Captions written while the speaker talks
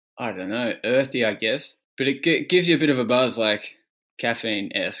I don't know, earthy, I guess. But it gives you a bit of a buzz, like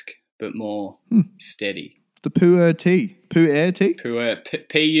caffeine-esque, but more steady. The Pu'er tea. Pu'er tea? Pu'er,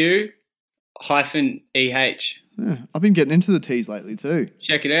 P-U-hyphen-E-H. Yeah, I've been getting into the teas lately too.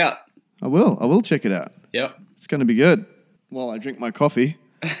 Check it out. I will check it out. Yep. It's going to be good while I drink my coffee.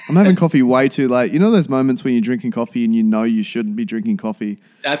 I'm having coffee way too late. You know those moments when you're drinking coffee and you know you shouldn't be drinking coffee?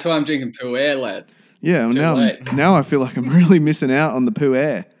 That's why I'm drinking Pu'er, lad. Yeah, well, now I feel like I'm really missing out on the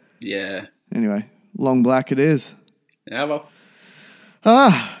Pu'er. Yeah. Anyway, long black it is. Yeah, well.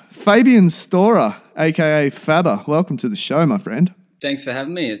 Fabian Storer, a.k.a. Fabber. Welcome to the show, my friend. Thanks for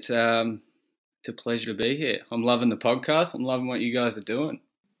having me. It's a pleasure to be here. I'm loving the podcast. I'm loving what you guys are doing.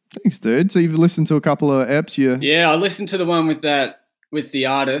 Thanks, dude. So you've listened to a couple of eps. Yeah, I listened to the one with the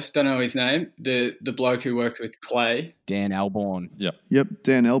artist. Don't know his name. The bloke who works with Clay. Dan Alborn. Yep,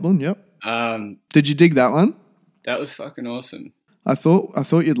 Dan Alborn. Yep. Did you dig that one? That was fucking awesome. I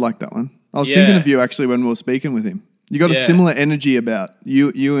thought you'd like that one. I was thinking of you actually when we were speaking with him. You got a similar energy about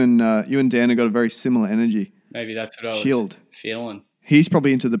you. You and Dan have got a very similar energy. Maybe that's what I was feeling. He's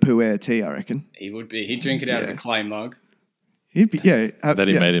probably into the Pu'er tea, I reckon. He would be. He'd drink it out of a clay mug. He'd be, that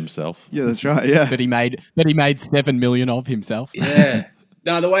he made himself. Yeah, that's right. Yeah, that he made 7 million of himself. Yeah.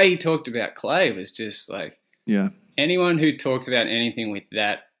 No, the way he talked about clay was just like, yeah. Anyone who talks about anything with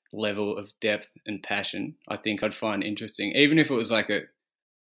that level of depth and passion, I think I'd find interesting, even if it was like a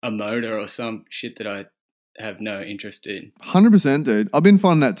motor or some shit that I have no interest in. 100%, dude. I've been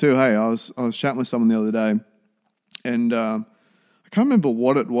finding that too. Hey, I was chatting with someone the other day, and I can't remember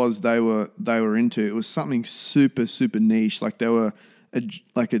what it was they were into. It was something super, super niche. Like they were a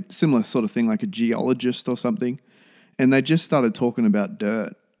similar sort of thing, like a geologist or something. And they just started talking about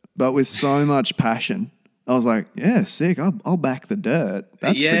dirt, but with so much passion. I was like, yeah, sick. I'll back the dirt.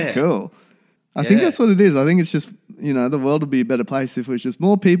 That's pretty cool. I think that's what it is. I think it's just, the world would be a better place if it was just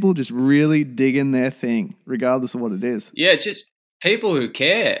more people just really digging their thing, regardless of what it is. Yeah, just people who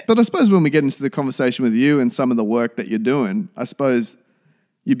care. But I suppose when we get into the conversation with you and some of the work that you're doing, I suppose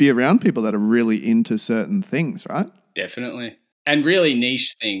you'd be around people that are really into certain things, right? Definitely. And really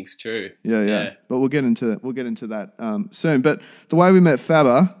niche things too. Yeah. But we'll get into that soon. But the way we met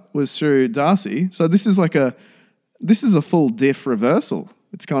Fabber was through Darcy. So this is a full Diff reversal.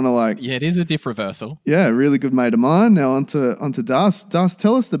 It's kind of like... Yeah, it is a Diff reversal. Yeah, a really good mate of mine. Now onto Darcy. Darcy,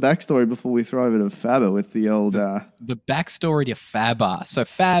 tell us the backstory before we throw over to Fabber with the old... The backstory to Fabber. So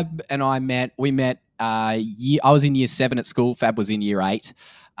Fab and I met... I was in year 7 at school. Fab was in year 8.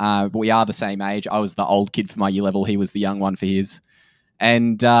 But we are the same age. I was the old kid for my year level. He was the young one for his.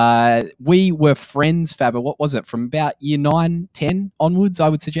 And we were friends, Fabber, what was it, from about year 9, 10 onwards, I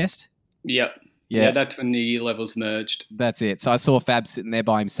would suggest? Yep. Yeah, that's when the year levels merged. That's it. So I saw Fab sitting there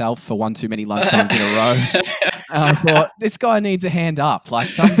by himself for one too many lunchtimes in a row. And I thought, this guy needs a hand up. Like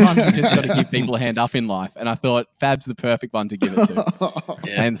sometimes you just got to give people a hand up in life. And I thought Fab's the perfect one to give it to.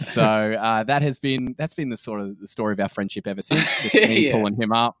 And so that's been the sort of the story of our friendship ever since. Just me pulling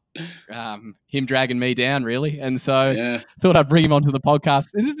him up, him dragging me down, really. And so thought I'd bring him onto the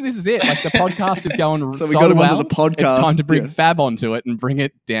podcast. This is it. Like the podcast is going so we got him onto the podcast. It's time to bring Fab onto it and bring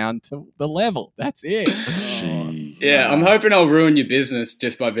it down to the level. That's it. Yeah, I'm hoping I'll ruin your business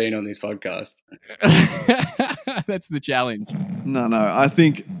just by being on this podcast. That's the challenge. No. I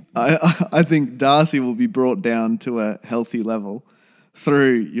think Darcy will be brought down to a healthy level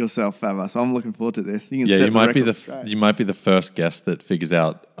through yourself, Fabber. So I'm looking forward to this. You might be the first guest that figures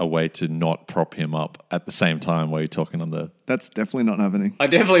out a way to not prop him up at the same time while you're talking on the... That's definitely not happening. I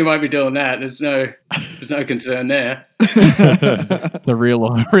definitely won't be doing that. There's no concern there. The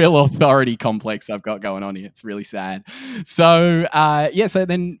real authority complex I've got going on here. It's really sad. So so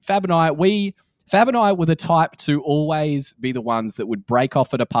then Fab and I were the type to always be the ones that would break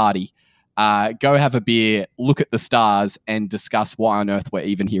off at a party, go have a beer, look at the stars, and discuss why on earth we're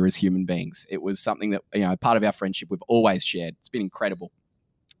even here as human beings. It was something that, part of our friendship we've always shared. It's been incredible.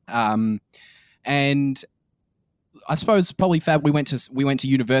 And I suppose probably Fab, we went to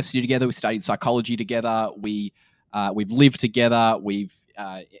university together. We studied psychology together. We've lived together. We've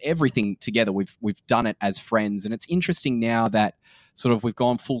everything together. We've done it as friends. And it's interesting now that sort of we've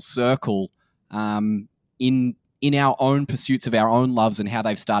gone full circle in our own pursuits of our own loves and how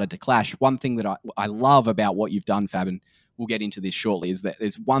they've started to clash. One thing that I love about what you've done, Fab, and we'll get into this shortly, is that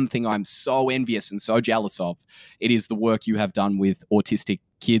there's one thing I'm so envious and so jealous of. It is the work you have done with autistic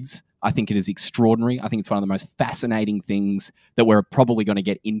kids. I think it is extraordinary. I think it's one of the most fascinating things that we're probably going to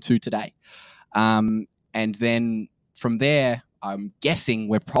get into today. And then from there, I'm guessing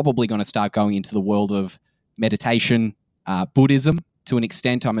we're probably going to start going into the world of meditation, Buddhism to an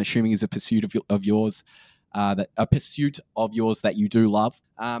extent, I'm assuming is a pursuit of yours. a pursuit of yours that you do love.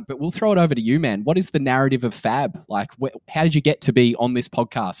 But we'll throw it over to you, man. What is the narrative of Fab? Like, how did you get to be on this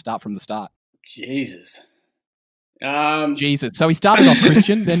podcast? Start from the start. Jesus. Jesus. So he started off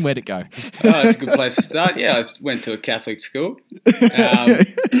Christian, then where'd it go? Oh, it's a good place to start. Yeah, I went to a Catholic school.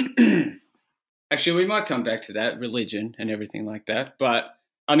 Actually, we might come back to that, religion and everything like that. But,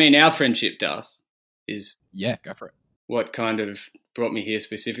 I mean, our friendship, Darcy, is go for it. What kind of brought me here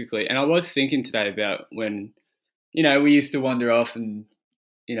specifically. And I was thinking today about when, we used to wander off and,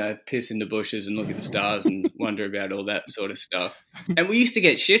 piss in the bushes and look at the stars and wonder about all that sort of stuff. And we used to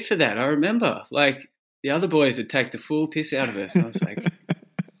get shit for that. I remember, like, the other boys would take the full piss out of us. And I was like,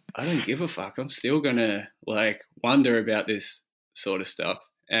 I don't give a fuck. I'm still going to, like, wonder about this sort of stuff.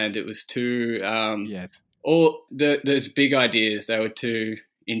 And it was too, all those big ideas, they were too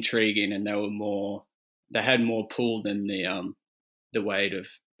intriguing and they had more pull than the weight of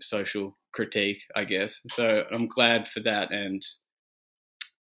social critique, I guess. So I'm glad for that. And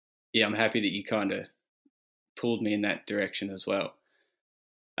yeah, I'm happy that you kind of pulled me in that direction as well.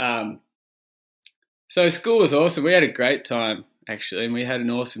 So school was awesome. We had a great time, actually, and we had an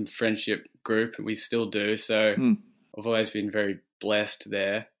awesome friendship group. We still do. So I've always been very blessed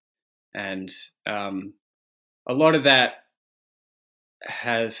there. And a lot of that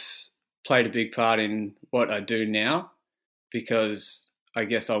has played a big part in what I do now, because I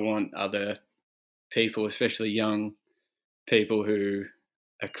guess I want other people, especially young people who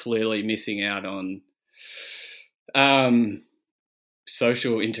are clearly missing out on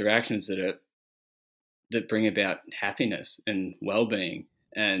social interactions that bring about happiness and well-being.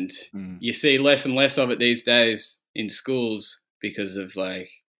 And you see less and less of it these days in schools because of, like,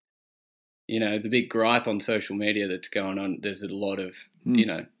 the big gripe on social media that's going on. There's a lot of,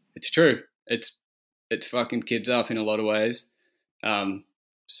 it's true. It's fucking kids up in a lot of ways.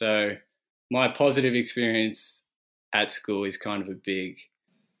 So my positive experience at school is kind of a big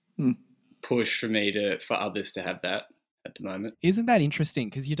push for me for others to have that at the moment. Isn't that interesting?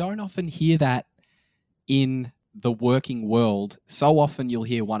 Because you don't often hear that in the working world. So often you'll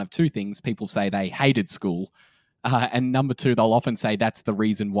hear one of two things. People say they hated school. And number two, they'll often say that's the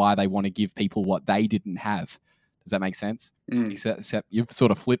reason why they want to give people what they didn't have. Does that make sense? Except you've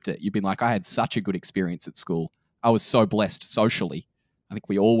sort of flipped it. You've been like, I had such a good experience at school. I was so blessed socially. I think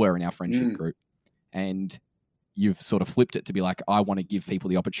we all were in our friendship group. And you've sort of flipped it to be like, I want to give people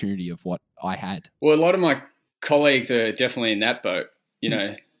the opportunity of what I had. Well, a lot of my colleagues are definitely in that boat,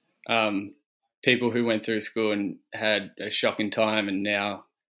 people who went through school and had a shocking time and now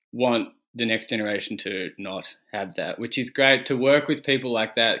want the next generation to not have that, which is great to work with people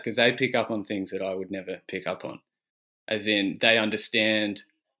like that, because they pick up on things that I would never pick up on. As in, they understand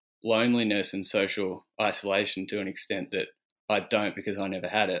loneliness and social isolation to an extent that I don't, because I never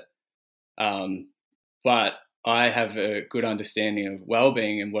had it. But I have a good understanding of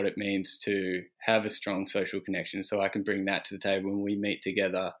well-being and what it means to have a strong social connection, so I can bring that to the table when we meet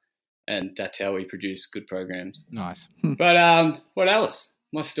together, and that's how we produce good programs. Nice. But what else?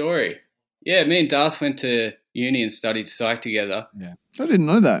 My story. Yeah, me and Darcy went to uni and studied psych together. Yeah, I didn't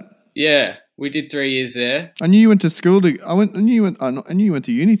know that. Yeah, we did 3 years there. I knew you went to school. I knew you went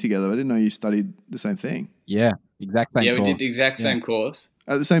to uni together. I didn't know you studied the same thing. Yeah, exact same. Yeah, course. we did the exact same course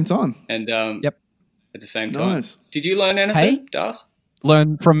At the same time. and Yep. at the same time. Nice. Did you learn anything, Hey? Darcy?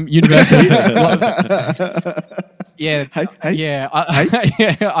 Learn from university. Yeah, Hey. yeah.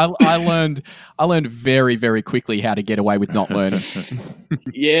 I learned very, very quickly how to get away with not learning.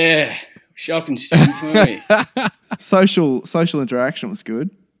 Yeah, shocking students, weren't we? Social interaction was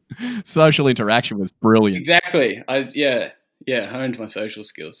good. Social interaction was brilliant. Exactly. Honed my social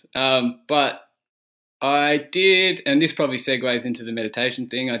skills. But I did, and this probably segues into the meditation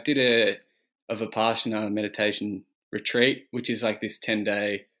thing. I did a Vipassana meditation retreat, which is like this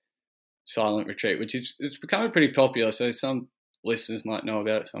 10-day silent retreat, which is it's becoming pretty popular. So some listeners might know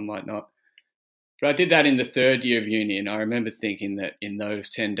about it, some might not. But I did that in the 3rd year of uni, and I remember thinking that in those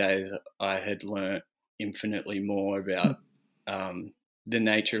 10 days I had learnt infinitely more about the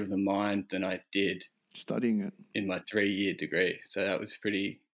nature of the mind than I did Studying it. in my 3-year degree. So that was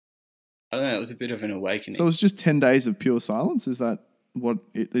pretty, I don't know, it was a bit of an awakening. So it was just 10 days of pure silence? Is that what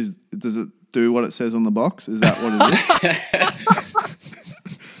it is? Does it do what it says on the box? Is that what it is?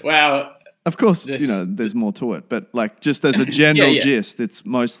 Well, of course, there's more to it. But like just as a general gist, it's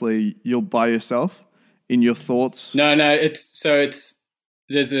mostly you're by yourself in your thoughts. No, it's there's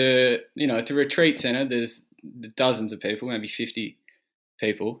it's a retreat center. There's dozens of people, maybe 50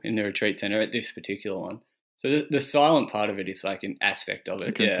 people in the retreat center at this particular one. So the silent part of it is like an aspect of it.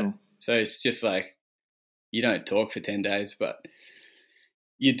 Okay, yeah. cool. So it's just like you don't talk for 10 days, but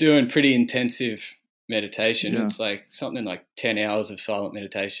you're doing pretty intensive meditation. Yeah. It's like something like 10 hours of silent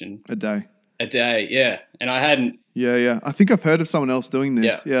meditation A day. a day. Yeah. And I hadn't I think I've heard of someone else doing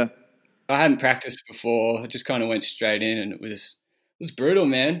this. Yeah. I hadn't practiced before. I just kind of went straight in, and it was brutal,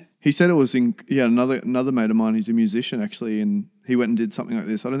 man. He said it was another mate of mine. He's a musician actually, and he went and did something like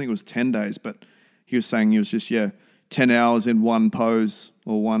this. I don't think it was 10 days, but he was saying he was just 10 hours in one pose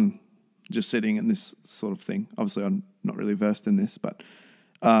or one just sitting in this sort of thing. Obviously, I'm not really versed in this, but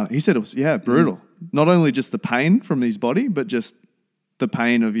he said it was brutal. Not only just the pain from his body, but just the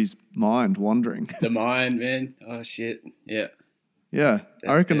pain of his mind wandering. The mind, man. Oh shit. Yeah. Yeah,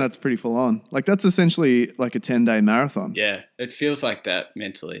 I reckon that's pretty full on. Like that's essentially like a 10-day marathon. Yeah, it feels like that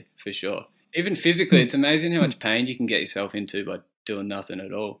mentally for sure. Even physically, it's amazing how much pain you can get yourself into by doing nothing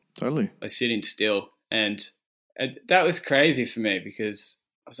at all. Totally. By sitting still. And that was crazy for me because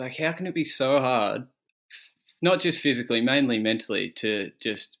I was like, how can it be so hard, not just physically, mainly mentally, to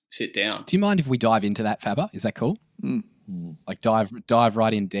just sit down? Do you mind if we dive into that, Fabber? Is that cool? Like dive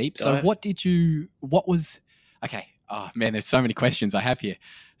right in deep. So okay. Oh man, there's so many questions I have here.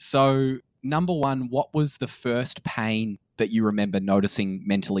 So number one, what was the first pain that you remember noticing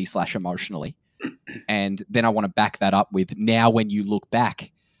mentally / emotionally? And then I want to back that up with now when you look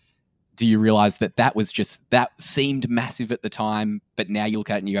back, do you realize that seemed massive at the time, but now you look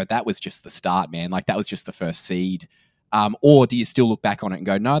at it and you go, that was just the start, man. Like that was just the first seed. Or do you still look back on it and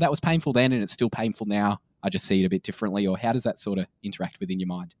go, no, that was painful then and it's still painful now. I just see it a bit differently. Or how does that sort of interact within your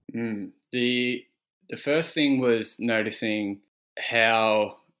mind? The first thing was noticing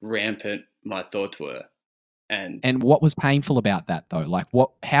how rampant my thoughts were. And what was painful about that though? Like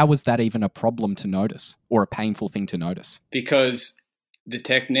how was that even a problem to notice or a painful thing to notice? Because the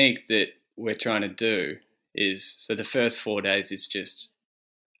technique that we're trying to do is, so the first 4 days is just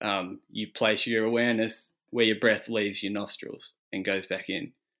you place your awareness where your breath leaves your nostrils and goes back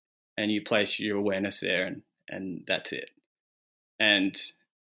in. And you place your awareness there and that's it. And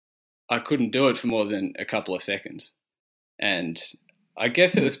I couldn't do it for more than a couple of seconds. And I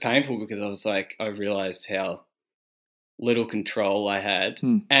guess it was painful because I was like, I realized how little control I had.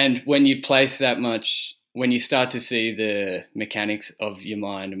 And when you place that much, when you start to see the mechanics of your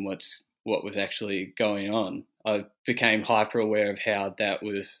mind and what was actually going on, I became hyper aware of how that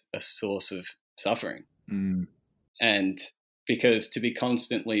was a source of suffering. And because to be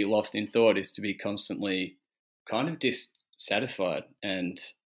constantly lost in thought is to be constantly kind of dissatisfied. And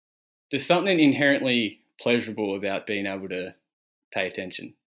there's something inherently pleasurable about being able to pay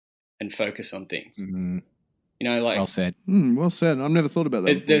attention and focus on things. You know, like... Well said. Well said. I've never thought about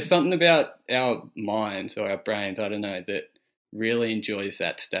that. There's something about our minds or our brains, I don't know, that really enjoys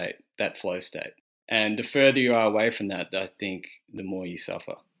that state, that flow state. And the further you are away from that, I think the more you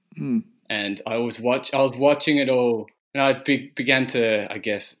suffer. And I was watching it all, and I began to, I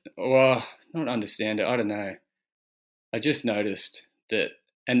guess, not understand it. I don't know. I just noticed that,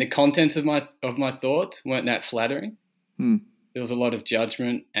 and the contents of my thoughts weren't that flattering. There was a lot of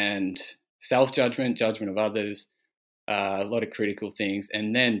judgment and self-judgment, judgment of others, a lot of critical things,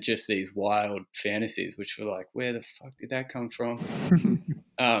 and then just these wild fantasies, which were like, where the fuck did that come from?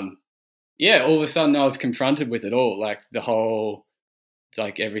 All of a sudden I was confronted with it all, like the whole,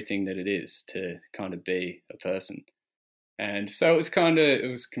 like everything that it is to kind of be a person. And so it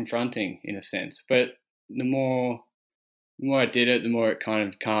was confronting in a sense, but the more I did it, the more it kind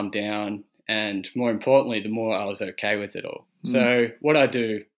of calmed down, and more importantly, the more I was okay with it all. So what I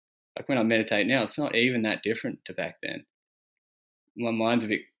do, like when I meditate now, it's not even that different to back then. My mind's a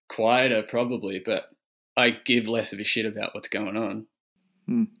bit quieter probably, but I give less of a shit about what's going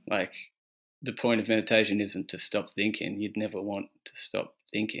on. Like the point of meditation isn't to stop thinking. You'd never want to stop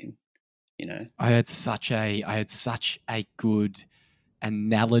thinking, you know? I had such a good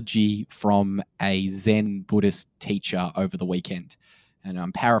analogy from a Zen Buddhist teacher over the weekend. And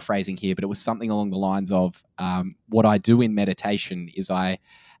I'm paraphrasing here, but it was something along the lines of what I do in meditation is I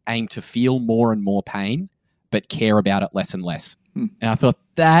aim to feel more and more pain, but care about it less and less. And I thought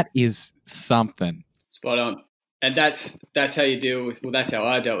that is something. Spot on. And that's how you deal with, well, that's how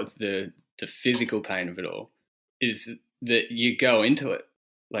I dealt with the physical pain of it all, is that you go into it.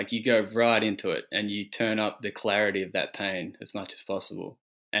 Like you go right into it and you turn up the clarity of that pain as much as possible.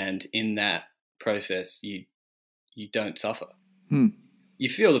 And in that process, you don't suffer. You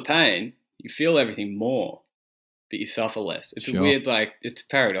feel the pain, you feel everything more, but you suffer less. It's a weird, like, it's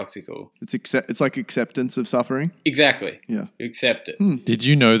paradoxical. It's like acceptance of suffering. Exactly. Yeah. You accept it. Did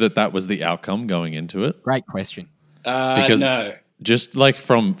you know that was the outcome going into it? Great question. Because no. Just like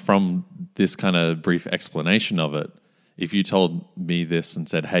from this kind of brief explanation of it, if you told me this and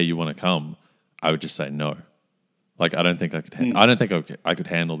said, hey, you want to come? I would just say no. Like, I don't think I could. I don't think I could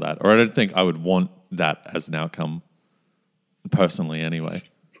handle that, or I don't think I would want that as an outcome, personally. Anyway,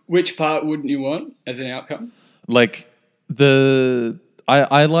 Which part wouldn't you want as an outcome? like I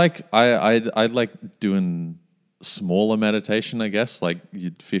like doing smaller meditation, I guess, like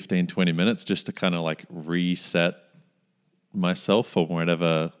 15, 20 minutes, just to kind of like reset myself for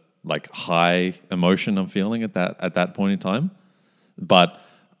whatever like high emotion I'm feeling at that point in time. But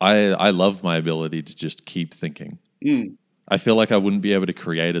I love my ability to just keep thinking. I feel like I wouldn't be able to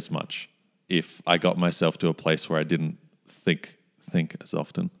create as much if I got myself to a place where I didn't think as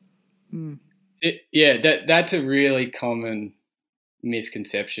often. That's a really common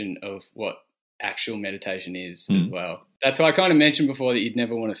misconception of what actual meditation is as well. That's why I kind of mentioned before that you'd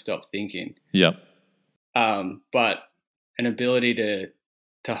never want to stop thinking. Yeah. But an ability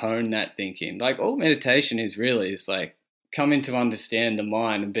to hone that thinking, like all meditation is like coming to understand the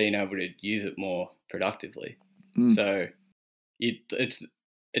mind and being able to use it more productively. So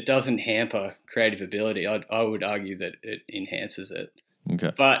it doesn't hamper creative ability. I would argue that it enhances it.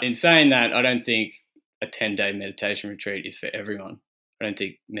 Okay. But in saying that, I don't think a 10-day meditation retreat is for everyone. I don't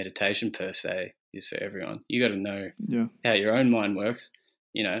think meditation per se is for everyone. You got to know how your own mind works,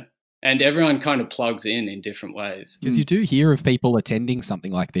 and everyone kind of plugs in different ways. Because you do hear of people attending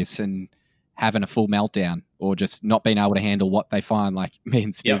something like this and having a full meltdown or just not being able to handle what they find. Like me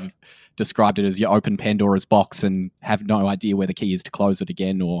and Steve described it as you open Pandora's box and have no idea where the key is to close it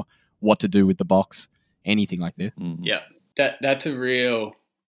again or what to do with the box, anything like this. Mm-hmm. Yeah, that's a real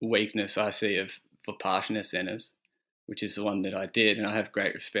weakness I see of Vipassana centers, which is the one that I did, and I have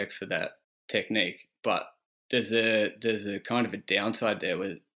great respect for that technique. But there's a kind of a downside there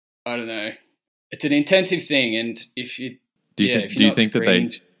where, I don't know, it's an intensive thing, and if you do you think that they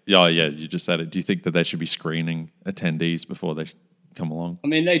you just said it. Do you think that they should be screening attendees before they come along? I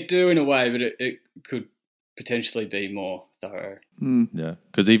mean, they do in a way, but it could potentially be more thorough. Yeah,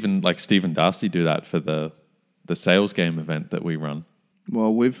 because even like Steve and Darcy do that for the sales game event that we run.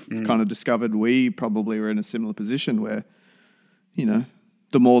 Well, we've kind of discovered we probably are in a similar position where,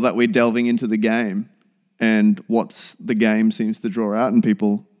 the more that we're delving into the game and what's the game seems to draw out, and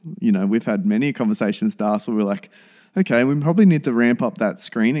people, we've had many conversations, Darcy, where we're like, okay, we probably need to ramp up that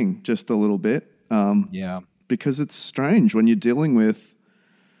screening just a little bit. Because it's strange when you're dealing with,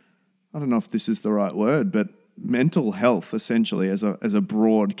 I don't know if this is the right word, but mental health essentially as a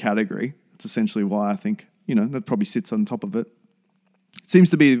broad category. It's essentially why I think, that probably sits on top of it. It seems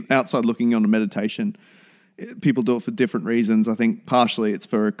to be outside looking on a meditation. People do it for different reasons. I think partially it's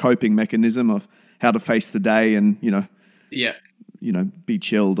for a coping mechanism of how to face the day and, be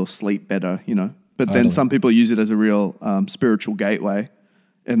chilled or sleep better, But then some people use it as a real spiritual gateway,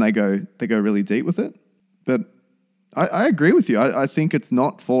 and they go really deep with it. But I agree with you. I think it's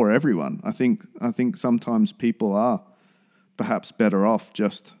not for everyone. I think sometimes people are perhaps better off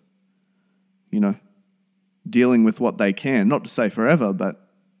just, dealing with what they can. Not to say forever, but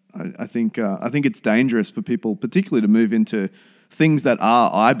I think it's dangerous for people, particularly to move into things that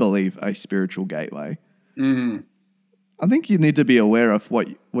are, I believe, a spiritual gateway. I think you need to be aware of what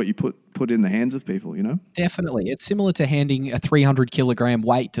you put in the hands of people, Definitely. It's similar to handing a 300 kilogram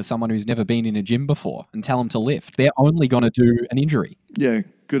weight to someone who's never been in a gym before and tell them to lift. They're only going to do an injury. Yeah,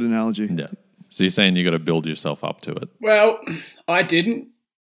 good analogy. Yeah. So you're saying you got to build yourself up to it? Well, I didn't.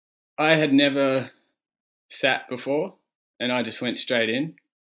 I had never sat before, and I just went straight in,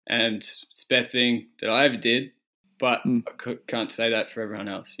 and it's the best thing that I ever did. But I can't say that for everyone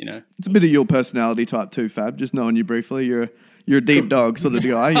else, It's a bit of your personality type too, Fab. Just knowing you briefly, you're a deep dog sort of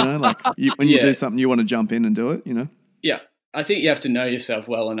guy, when you do something, you want to jump in and do it, Yeah, I think you have to know yourself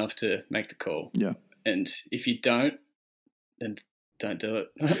well enough to make the call. Yeah, and if you don't, then don't do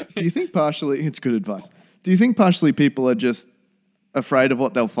it. Do you think partially? It's good advice. Do you think partially people are just afraid of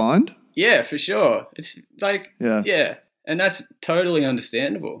what they'll find? Yeah, for sure. It's like yeah, and that's totally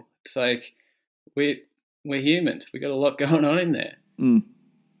understandable. It's like we're humans. We got a lot going on in there.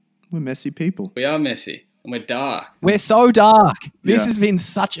 We're messy people. We are messy, and we're dark. We're so dark. This has been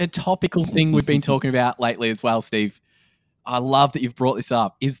such a topical thing we've been talking about lately as well, Steve. I love that you've brought this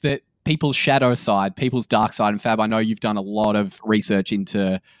up, is that people's shadow side, people's dark side. And Fab, I know you've done a lot of research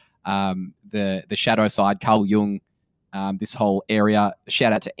into the shadow side, Carl Jung, this whole area.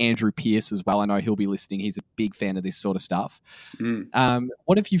 Shout out to Andrew Pierce as well. I know he'll be listening. He's a big fan of this sort of stuff.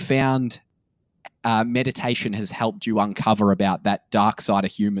 What have you found meditation has helped you uncover about that dark side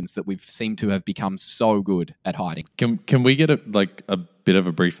of humans that we've seemed to have become so good at hiding? Can we get a bit of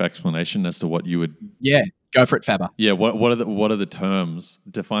a brief explanation as to what you would Go for it, Faber. Yeah, what are the terms?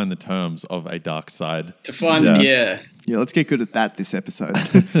 Define the terms of a dark side. Yeah, let's get good at that this episode.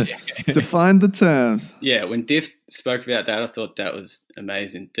 Define the terms. Yeah, when Diff spoke about that, I thought that was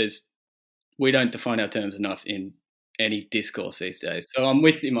amazing. We don't define our terms enough in any discourse these days. So I'm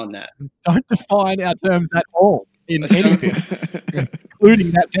with him on that. Don't define our terms at all in anything,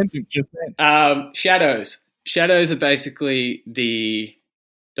 including that sentence just then. Shadows. Shadows are basically the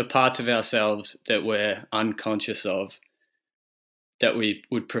parts of ourselves that we're unconscious of, that we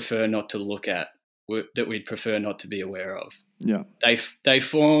would prefer not to look at, that we'd prefer not to be aware of. Yeah. They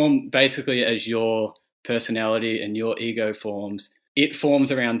form basically as your personality and your ego forms. It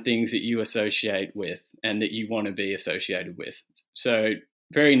forms around things that you associate with and that you want to be associated with. So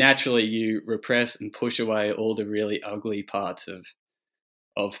very naturally, you repress and push away all the really ugly parts of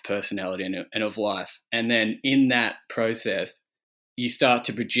personality and of life. And then in that process, you start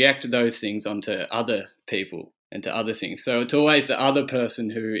to project those things onto other people and to other things. So it's always the other person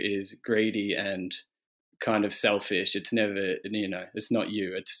who is greedy and kind of selfish. It's never, it's not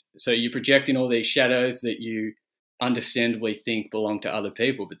you. So you're projecting all these shadows that you understandably think belong to other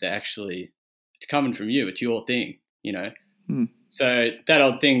people, but it's coming from you. It's your thing, So that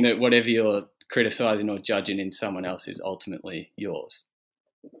old thing that whatever you're criticizing or judging in someone else is ultimately yours.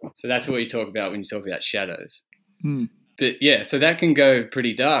 So that's what you talk about when you talk about shadows. But yeah, so that can go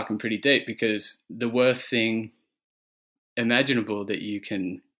pretty dark and pretty deep, because the worst thing imaginable that you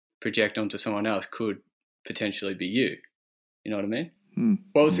can project onto someone else could potentially be you. You know what I mean?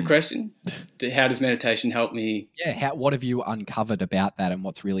 What was the question? How does meditation help me? Yeah, what have you uncovered about that, and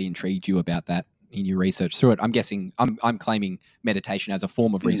what's really intrigued you about that in your research through it? I'm guessing I'm claiming meditation as a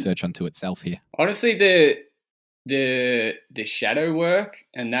form of research unto itself here. Honestly, the shadow work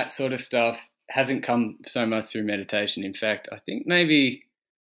and that sort of stuff hasn't come so much through meditation. In fact, I think maybe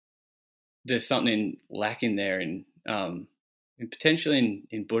there's something lacking there in potentially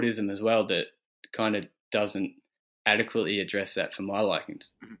in Buddhism as well, that kind of doesn't adequately address that for my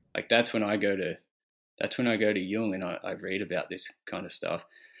likings. Like that's when I go to Jung and I read about this kind of stuff.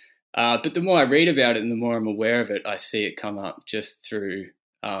 But the more I read about it and the more I'm aware of it, I see it come up just through.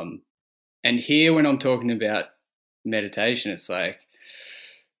 And here, when I'm talking about meditation, it's like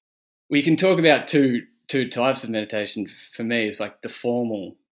we can talk about two types of meditation. For me, it's like the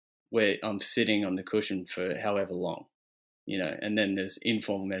formal, where I'm sitting on the cushion for however long, and then there's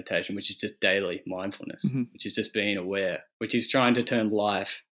informal meditation, which is just daily mindfulness, which is just being aware, which is trying to turn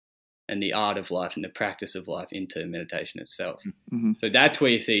life and the art of life and the practice of life into meditation itself. So that's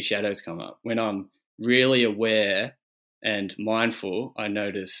where you see shadows come up. When I'm really aware and mindful, I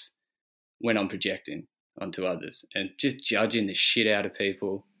notice when I'm projecting onto others and just judging the shit out of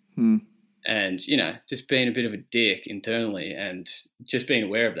people and, just being a bit of a dick internally and just being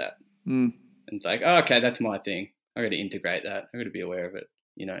aware of that. And it's like, oh, okay, that's my thing. I got to integrate that. I got to be aware of it,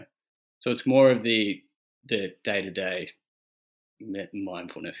 So it's more of the day-to-day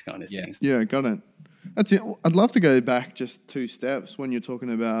mindfulness kind of thing. Yeah, got it. That's it. I'd love to go back just 2 steps when you're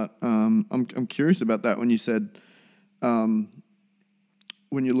talking about. I'm curious about that when you said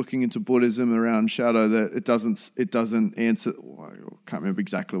when you're looking into Buddhism around shadow, that it doesn't answer. I can't remember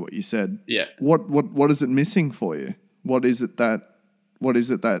exactly what you said. Yeah. What is it missing for you? What is it that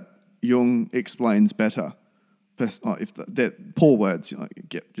Jung explains better? If they're poor words,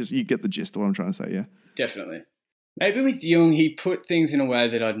 you get the gist of what I'm trying to say. Yeah. Definitely. Maybe with Jung, he put things in a way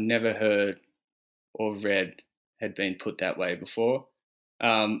that I'd never heard or read had been put that way before.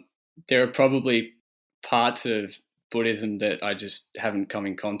 There are probably parts of Buddhism that I just haven't come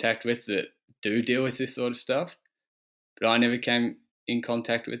in contact with that do deal with this sort of stuff, but I never came in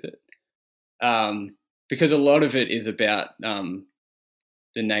contact with it. Because a lot of it is about the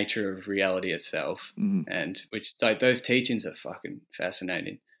nature of reality itself, and which like those teachings are fucking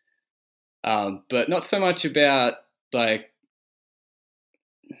fascinating. But not so much about it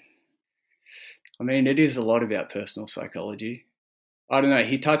is a lot about personal psychology. I don't know.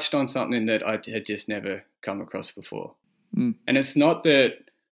 He touched on something that I had just never come across before. And it's not that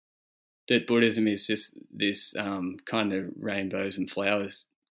Buddhism is just this kind of rainbows and flowers,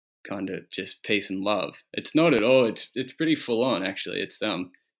 kind of just peace and love. It's not at all. It's pretty full on, actually. It's the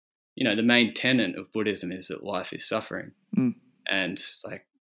main tenet of Buddhism is that life is suffering, and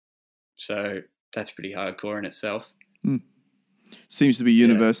so that's pretty hardcore in itself. Seems to be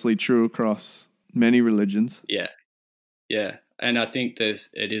universally true across many religions. Yeah, and I think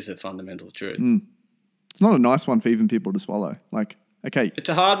it is a fundamental truth. It's not a nice one for even people to swallow. Like, okay, it's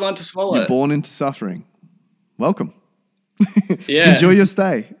a hard one to swallow. You're born into suffering. Welcome. Yeah, enjoy your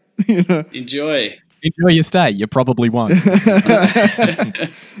stay. Enjoy. Enjoy your stay. You probably won't.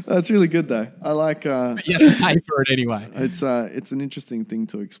 That's really good though. I like. But you have to pay for it anyway. It's an interesting thing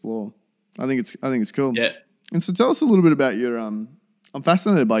to explore. I think it's cool. Yeah. And so tell us a little bit about your. I'm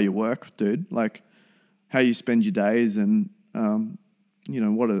fascinated by your work, dude. Like how you spend your days and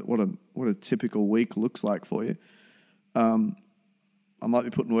what a typical week looks like for you. I might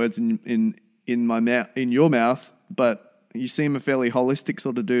be putting words in my mouth, in your mouth, but you seem a fairly holistic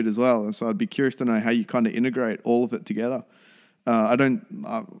sort of dude as well. And so I'd be curious to know how you kind of integrate all of it together.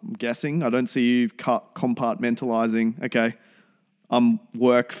 I'm guessing, I don't see you compartmentalizing, okay, I'm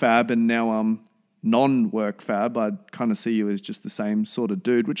work fab and now I'm non-work fab. I kind of see you as just the same sort of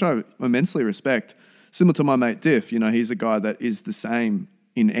dude, which I immensely respect. Similar to my mate Diff, he's a guy that is the same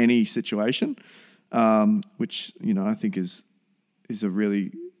in any situation, which, I think is a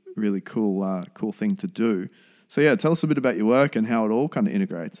really, really cool thing to do. So yeah, tell us a bit about your work and how it all kind of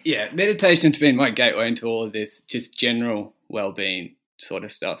integrates. Yeah, meditation's been my gateway into all of this, just general well-being sort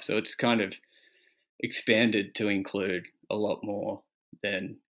of stuff. So it's kind of expanded to include a lot more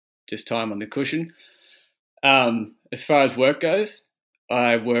than just time on the cushion. As far as work goes,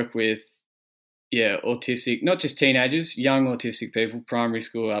 I work with autistic, not just teenagers, young autistic people, primary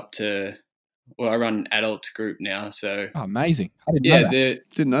school up to. Well, I run an adults group now, so amazing! I didn't know that.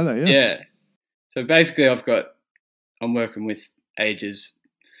 Didn't know that. Yeah. So basically, I'm working with ages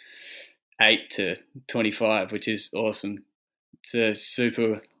 8 to 25, which is awesome. It's a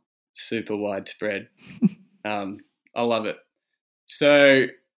super, super widespread. I love it. So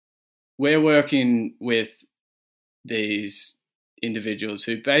we're working with these individuals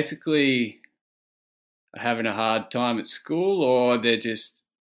who basically are having a hard time at school, or they're just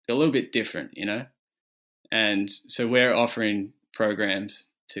a little bit different, And so we're offering programs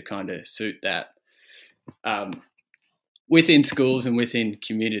to kind of suit that. Within schools and within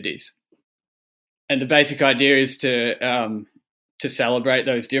communities. And the basic idea is to celebrate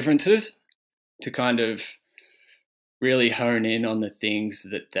those differences, to kind of really hone in on the things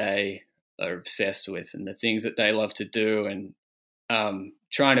that they are obsessed with and the things that they love to do, and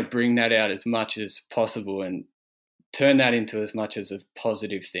trying to bring that out as much as possible and turn that into as much as a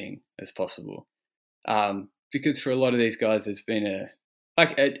positive thing as possible. Because for a lot of these guys, there's been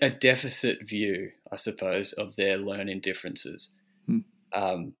a deficit view, I suppose, of their learning differences.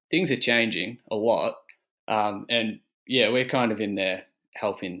 Things are changing a lot. And we're kind of in there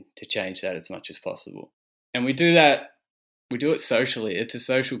helping to change that as much as possible. And we do it socially. It's a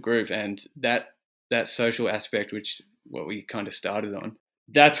social group, and that social aspect, which what we kind of started on,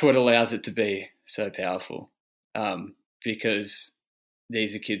 that's what allows it to be so powerful. Because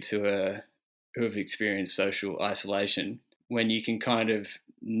these are kids who have experienced social isolation. When you can kind of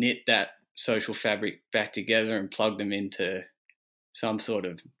knit that social fabric back together and plug them into some sort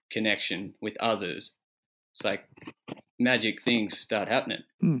of connection with others, it's like magic things start happening.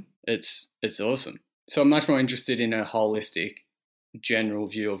 It's awesome. So I'm much more interested in a holistic, general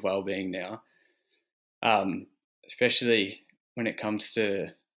view of well-being now, especially when it comes to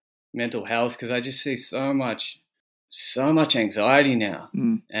mental health, because I just see so much anxiety now,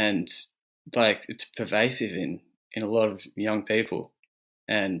 and like it's pervasive in a lot of young people,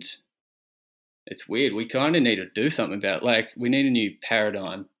 and it's weird. We kind of need to do something about it. Like we need a new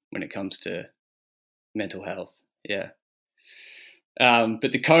paradigm when it comes to mental health. Yeah.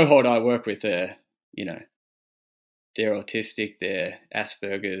 But the cohort I work with are, they're autistic, they're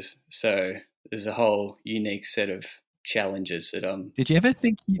Asperger's. So there's a whole unique set of challenges that I'm Did you ever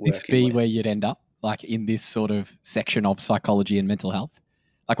think this would be with. where you'd end up, like in this sort of section of psychology and mental health?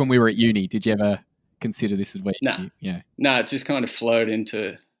 Like when we were at uni, did you ever consider this as where No, it just kind of flowed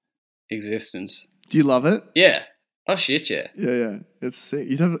into existence. Do you love it? Yeah. Oh, shit, yeah. Yeah. It's sick.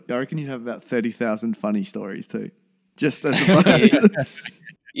 I reckon you'd have about 30,000 funny stories too. Just as a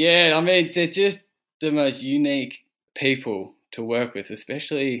Yeah, I mean, they're just the most unique people to work with,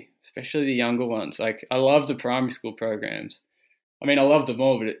 especially the younger ones. Like, I love the primary school programs. I mean, I love them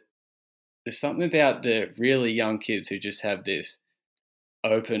all, but there's something about the really young kids who just have this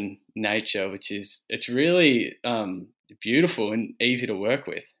open nature, it's really beautiful and easy to work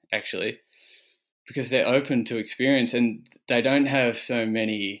with, actually, because they're open to experience and they don't have so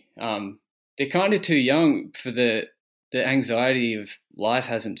many. They're kind of too young for the anxiety of life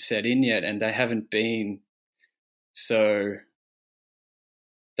hasn't set in yet, and they haven't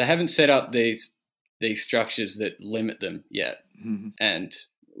set up these structures that limit them yet. Mm-hmm. And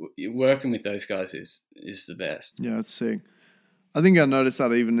working with those guys is the best. Yeah, it's sick. I think I noticed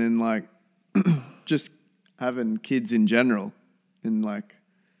that even in like just having kids in general, in like,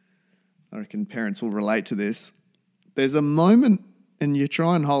 I reckon parents will relate to this. There's a moment and you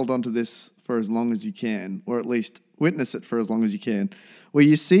try and hold on to this for as long as you can, or at least witness it for as long as you can, where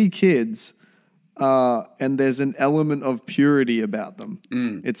you see kids and there's an element of purity about them.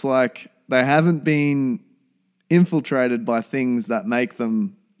 It's like they haven't been infiltrated by things that make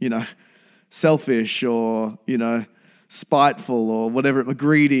them, selfish or, spiteful or whatever,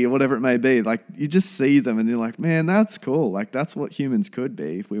 greedy or whatever it may be. Like, you just see them and you're like, man, that's cool. Like, that's what humans could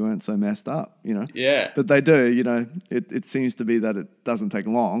be if we weren't so messed up, Yeah. But they do, it seems to be that it doesn't take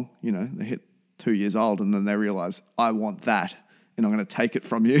long, they hit 2 years old and then they realize, I want that and I'm going to take it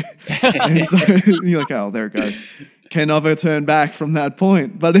from you. And so you're like, oh, there it goes. Can never turn back from that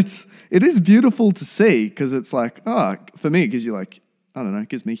point. But it is beautiful to see because it's like, for me, it gives you like, I don't know, it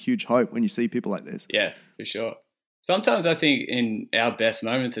gives me huge hope when you see people like this. Yeah, for sure. Sometimes I think in our best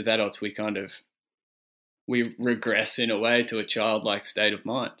moments as adults, we regress in a way to a childlike state of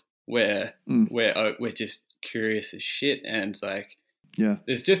mind where we're just curious as shit. And like,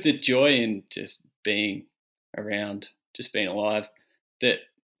 there's just a joy in just being around, just being alive that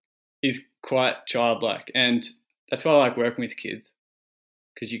is quite childlike. And that's why I like working with kids,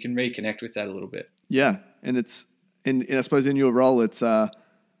 because you can reconnect with that a little bit. Yeah. And and I suppose in your role, it's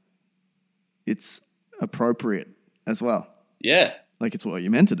appropriate as well. Yeah. Like it's what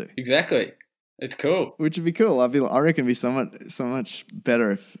you're meant to do. Exactly. It's cool. Which would be cool. I reckon it'd be so much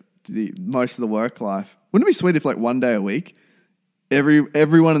better if most of the work life. Wouldn't it be sweet if like one day a week,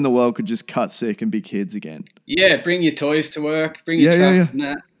 everyone in the world could just cut sick and be kids again? Yeah. Bring your toys to work. Bring your trucks and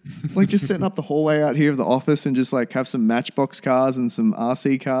that. Like just setting up the hallway out here of the office and just like have some Matchbox cars and some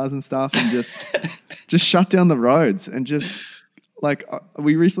RC cars and stuff and just shut down the roads and just like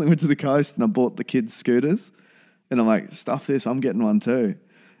we recently went to the coast and I bought the kids scooters and I'm like, stuff this, I'm getting one too.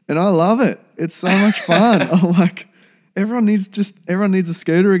 And I love it. It's so much fun. I'm like, everyone needs a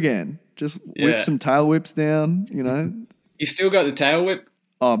scooter again. Just whip some tail whips down, You still got the tail whip?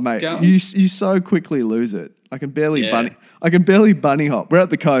 Oh mate, you so quickly lose it. I can barely bunny hop. We're at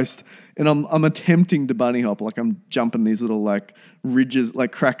the coast and I'm attempting to bunny hop, like I'm jumping these little like ridges,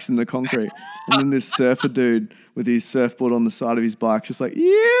 like cracks in the concrete. And then this surfer dude with his surfboard on the side of his bike, just like,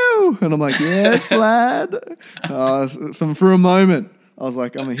 "Ew!" And I'm like, "Yes, lad." For a moment, I was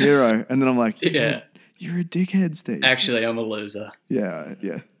like, "I'm a hero," and then I'm like, "Yeah, you're a dickhead, Steve." Actually, I'm a loser. Yeah.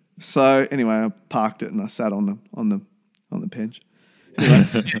 So anyway, I parked it and I sat on the bench. Anyway.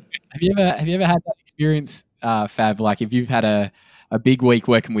 Have you ever had that experience, Fab? Like if you've had a big week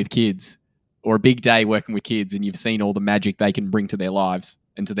working with kids or a big day working with kids and you've seen all the magic they can bring to their lives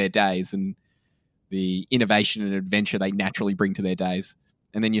and to their days and the innovation and adventure they naturally bring to their days.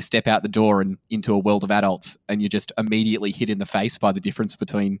 And then you step out the door and into a world of adults and you're just immediately hit in the face by the difference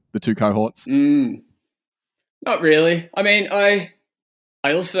between the two cohorts. Not really. I mean, I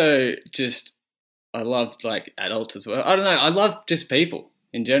also I loved like adults as well. I don't know. I love just people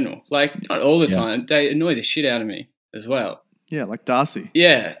in general. Like not all the time. They annoy the shit out of me as well. Yeah, like Darcy.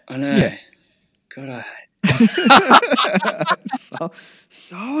 Yeah, I know. Yeah. God, I hate.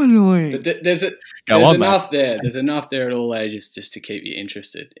 so annoying. But there's enough there. There's enough there at all ages just to keep you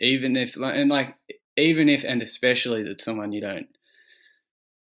interested. Even if and especially that someone you don't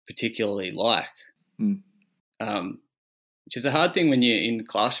particularly like. Which is a hard thing when you're in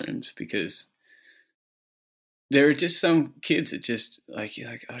classrooms because there are just some kids that just like you're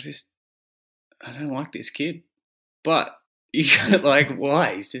like, I don't like this kid. But you gotta like,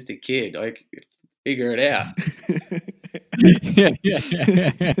 why? He's just a kid. Like figure it out.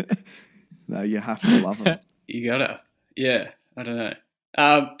 No, you have to love him. You gotta. Yeah. I don't know.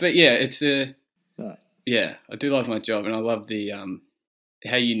 But yeah, it's I do love my job and I love the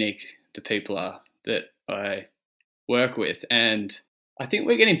how unique the people are that I work with. And I think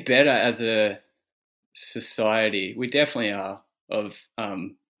we're getting better as a society. We definitely are of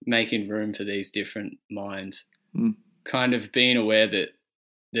making room for these different minds. Kind of being aware that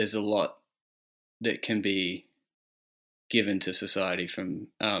there's a lot that can be given to society from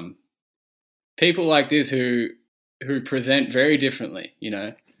people like this who present very differently,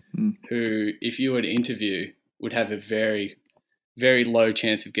 who if you were to interview would have a very, very low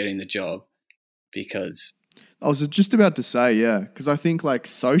chance of getting the job because... I was just about to say, because I think like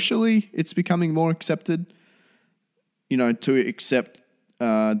socially it's becoming more accepted, to accept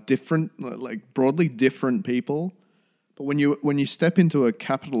different, like broadly different people. But when you step into a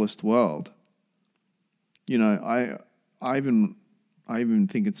capitalist world, I even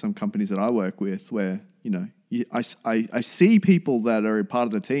think in some companies that I work with where, I see people that are a part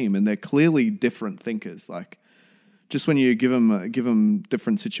of the team and they're clearly different thinkers. Like just when you give them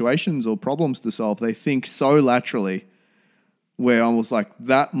different situations or problems to solve, they think so laterally where I was like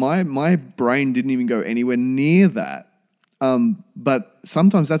that, my brain didn't even go anywhere near that. But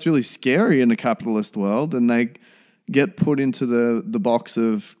sometimes that's really scary in a capitalist world, and they get put into the box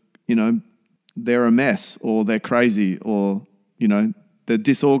of, they're a mess, or they're crazy, or, they're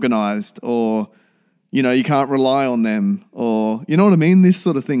disorganized, or, you can't rely on them, or, you know what I mean? This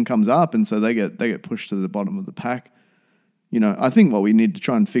sort of thing comes up, and so they get pushed to the bottom of the pack. I think what we need to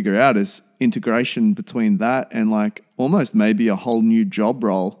try and figure out is integration between that and like almost maybe a whole new job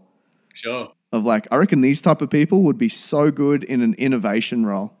role. Sure. Of like, I reckon these type of people would be so good in an innovation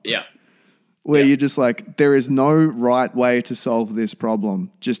role. Yeah. Where you're just like, there is no right way to solve this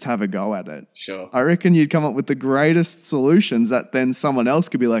problem. Just have a go at it. Sure. I reckon you'd come up with the greatest solutions that then someone else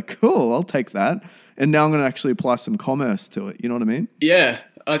could be like, cool, I'll take that. And now I'm going to actually apply some commerce to it. You know what I mean? Yeah.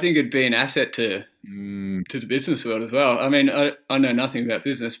 I think it'd be an asset to the business world as well. I mean, I know nothing about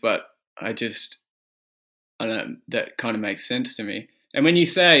business, but I know that kind of makes sense to me. And when you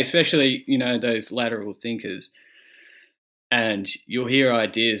say, especially, those lateral thinkers, and you'll hear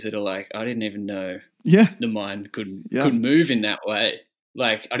ideas that are like, I didn't even know the mind could move in that way.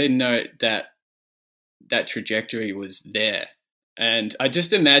 Like, I didn't know that trajectory was there. And I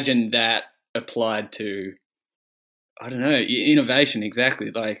just imagine that applied to, I don't know, innovation,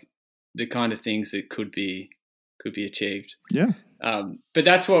 exactly, like the kind of things that could be achieved. Yeah. But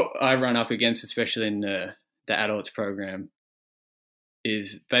that's what I run up against, especially in the adults program,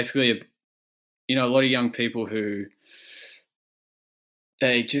 is basically a lot of young people who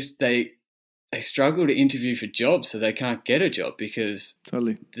they struggle to interview for jobs, so they can't get a job because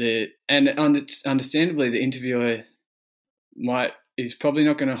understandably the interviewer is probably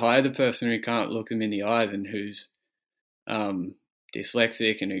not going to hire the person who can't look them in the eyes and who's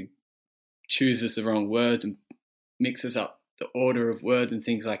dyslexic and who chooses the wrong words and mixes up the order of words and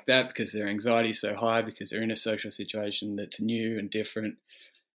things like that because their anxiety is so high because they're in a social situation that's new and different.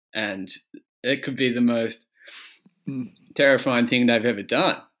 And it could be the most terrifying thing they've ever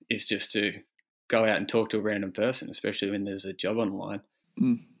done is just to go out and talk to a random person, especially when there's a job online.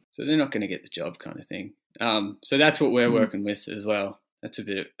 So they're not going to get the job, kind of thing. So that's what we're working with as well. That's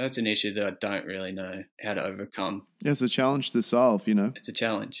an issue that I don't really know how to overcome. Yeah, it's a challenge to solve, It's a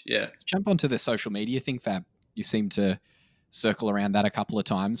challenge, yeah. Let's jump onto the social media thing, Fab. You seem to circle around that a couple of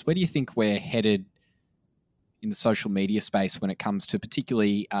times. Where do you think we're headed in the social media space when it comes to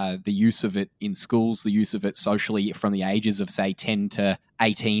particularly the use of it in schools, the use of it socially from the ages of, say, 10 to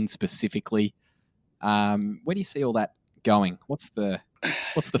 18 specifically? Where do you see all that going? What's the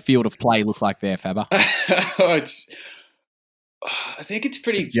field of play look like there, Fabber? I think it's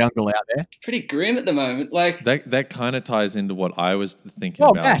pretty jungle out there. Pretty grim at the moment. Like that kind of ties into what I was thinking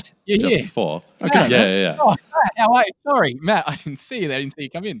about Matt. just before. Okay. Yeah. Oh, Matt, how are you? Sorry, Matt, I didn't see you. I didn't see you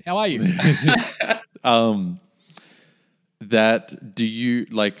come in. How are you? That do you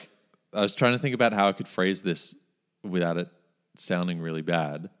like? I was trying to think about how I could phrase this without it sounding really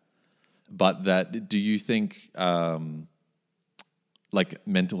bad. But that do you think like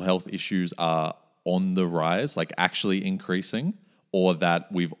mental health issues are on the rise, like actually increasing, or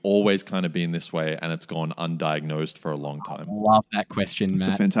that we've always kind of been this way and it's gone undiagnosed for a long time? I love that question, Matt.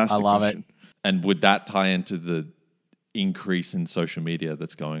 It's a fantastic I love question. it. And would that tie into the increase in social media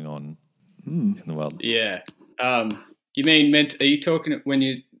that's going on in the world? Yeah. You mean are you talking, when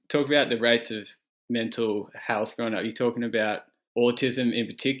you talk about the rates of mental health going up, are you talking about autism in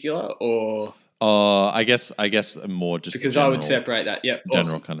particular, or? I guess more just because general, I would separate that. Yep. General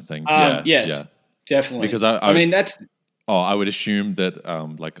Awesome. kind of thing. Yes, definitely. Because I mean, that's. Oh, I would assume that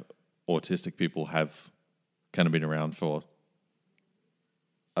like autistic people have kind of been around for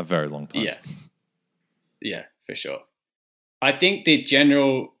a very long time. Yeah, for sure. I think the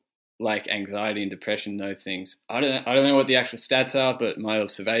general like anxiety and depression, those things. I don't know what the actual stats are, but my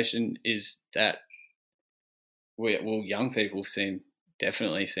observation is that young people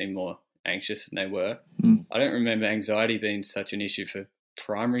definitely seem more anxious than they were. I don't remember anxiety being such an issue for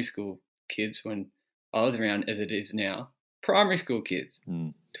primary school kids when I was around as it is now. Primary school kids.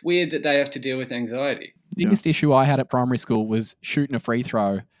 It's weird that they have to deal with anxiety. The biggest issue I had at primary school was shooting a free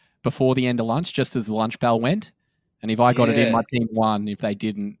throw before the end of lunch, just as the lunch bell went. And if I got it in, my team won. If they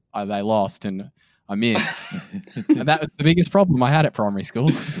didn't, they lost and I missed. And that was the biggest problem I had at primary school.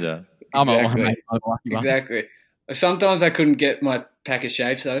 Yeah. Exactly. Sometimes I couldn't get my pack of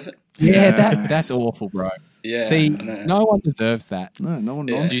shapes open. Yeah, that's awful, bro. Yeah. See, no one deserves that. No one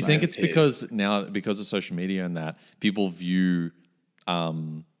wants. Do you think it's because of social media and that people view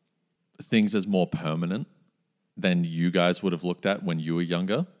things as more permanent than you guys would have looked at when you were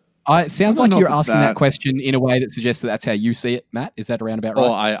younger? It sounds like you're asking that question in a way that suggests that that's how you see it, Matt. Is that around about right?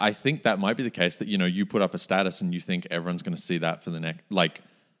 Oh, I think that might be the case, that you put up a status and you think everyone's going to see that for the next,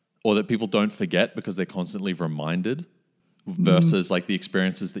 or that people don't forget because they're constantly reminded versus like the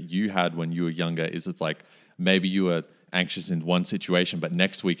experiences that you had when you were younger? Is it's like maybe you were anxious in one situation, but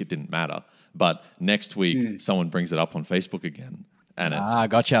next week it didn't matter. But next week someone brings it up on Facebook again. And it's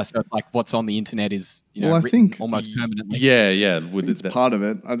gotcha. So it's like what's on the internet is, Well, I written think- almost permanently. yeah. It's part of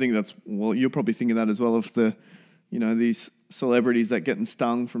it. I think that's, well, you're probably thinking that as well, of the, these celebrities that getting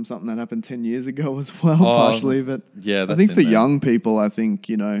stung from something that happened 10 years ago as well, partially. But yeah, I that's think in for there. young people, I think,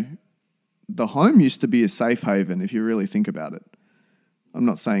 the home used to be a safe haven if you really think about it. I'm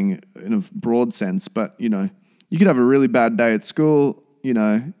not saying in a broad sense, but, you could have a really bad day at school, you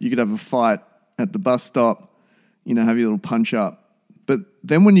could have a fight at the bus stop, have your little punch up. But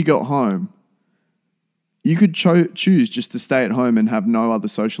then when you got home, you could choose just to stay at home and have no other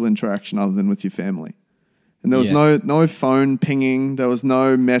social interaction other than with your family. And there was no phone pinging. There was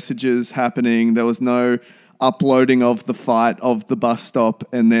no messages happening. There was no uploading of the fight of the bus stop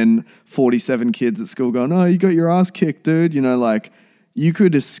and then 47 kids at school going, "Oh, you got your ass kicked, dude." You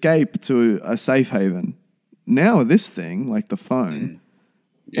could escape to a safe haven. Now this thing, like the phone,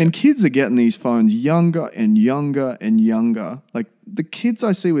 and kids are getting these phones younger and younger and younger. Like the kids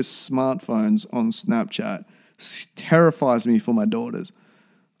I see with smartphones on Snapchat terrifies me for my daughters.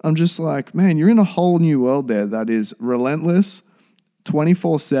 I'm just like, man, you're in a whole new world there that is relentless,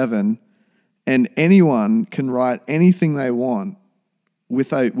 24/7, and anyone can write anything they want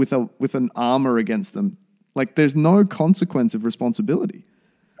with an armor against them. Like there's no consequence of responsibility.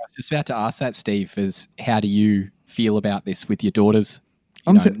 I was just about to ask that, Steve, is how do you feel about this with your daughters?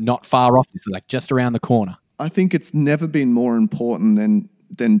 Not far off, it's like just around the corner. I think it's never been more important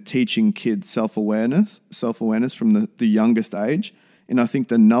than teaching kids self-awareness from the youngest age. And I think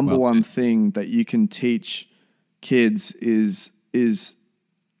the number one thing that you can teach kids is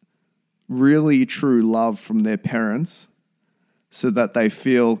really true love from their parents so that they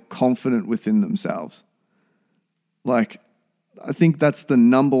feel confident within themselves. Like, I think that's the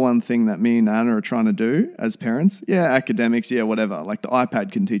number one thing that me and Anna are trying to do as parents. Yeah, academics, yeah, whatever. Like the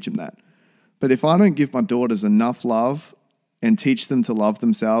iPad can teach them that. But if I don't give my daughters enough love and teach them to love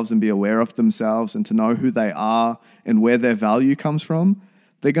themselves and be aware of themselves and to know who they are and where their value comes from,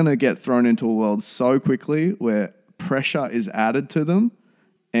 they're going to get thrown into a world so quickly where pressure is added to them.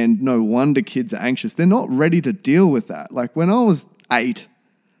 And no wonder kids are anxious. They're not ready to deal with that. Like when I was 8,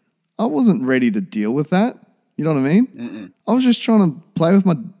 I wasn't ready to deal with that. You know what I mean? Mm-mm. I was just trying to play with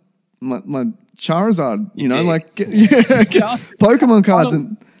my Charizard, Pokemon cards,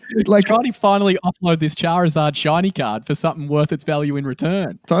 and like Trying to finally upload this Charizard shiny card for something worth its value in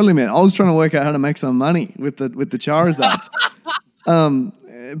return. totally, man. I was trying to work out how to make some money with the Charizards.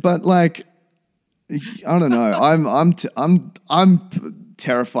 But like, I don't know. I'm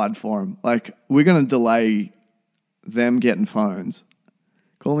terrified for them. Like, we're gonna delay them getting phones.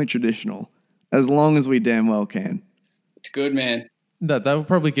 Call me traditional, as long as we damn well can. It's good, man. That would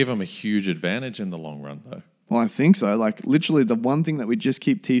probably give them a huge advantage in the long run, though. Well, I think so. Like, literally, the one thing that we just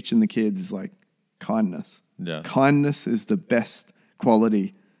keep teaching the kids is like kindness. Yeah. Kindness is the best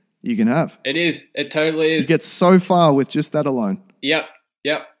quality you can have. It is. It totally You is. get so far with just that alone. Yep.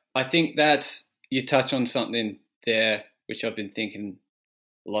 I think you touch on something there, which I've been thinking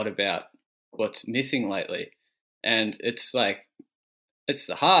a lot about, what's missing lately. And it's like, it's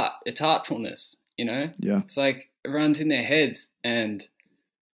the heart. It's heartfulness, Yeah. It's like it runs in their heads, and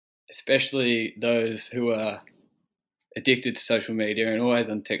especially those who are addicted to social media and always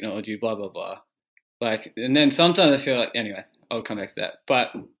on technology, blah, blah, blah. Like, and then sometimes I feel like, anyway, I'll come back to that.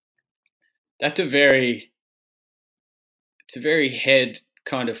 But that's a very head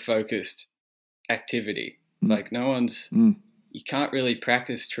kind of focused activity. Like no one's, you can't really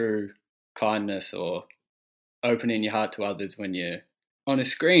practice true kindness or opening your heart to others when you're on a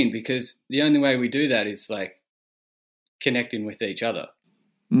screen, because the only way we do that is like connecting with each other,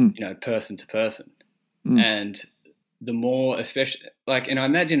 person to person. And the more, especially like, and I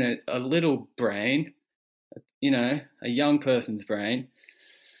imagine a little brain, a young person's brain,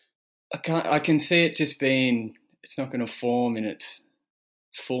 I can see it just being, it's not going to form in its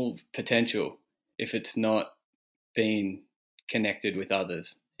full potential if it's not being connected with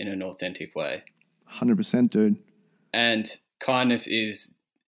others in an authentic way. 100%, dude. And kindness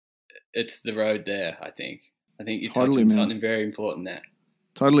it's the road there, I think. I think you're Totally, touching man. something very important there.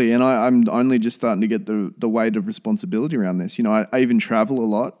 Totally. And I'm only just starting to get the weight of responsibility around this. I even travel a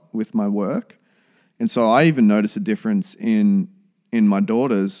lot with my work. And so I even notice a difference in my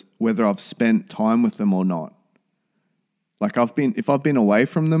daughters, whether I've spent time with them or not. Like if I've been away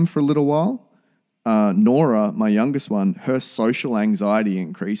from them for a little while, Nora, my youngest one, her social anxiety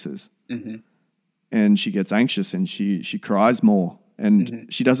increases. Mm-hmm. And she gets anxious and she cries more. And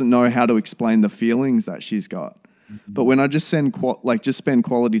she doesn't know how to explain the feelings that she's got. But when I just spend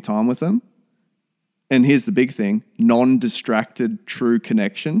quality time with them, and here's the big thing: non-distracted, true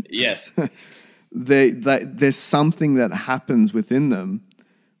connection. Yes. There's something that happens within them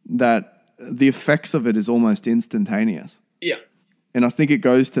that the effects of it is almost instantaneous. Yeah. And I think it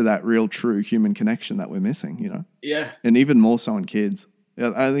goes to that real, true human connection that we're missing, you know? Yeah. And even more so in kids.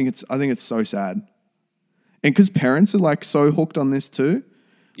 I think it's so sad. And because parents are like so hooked on this too.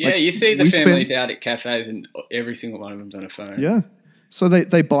 Yeah, like, you see the families out at cafes and every single one of them's on a phone. Yeah. So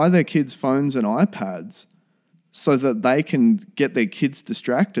they buy their kids phones and iPads so that they can get their kids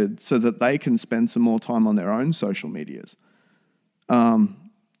distracted so that they can spend some more time on their own social medias. And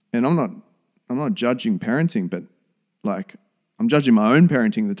I'm not judging parenting, but like I'm judging my own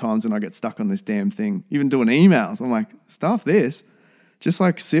parenting the times when I get stuck on this damn thing. Even doing emails, I'm like, stuff this. Just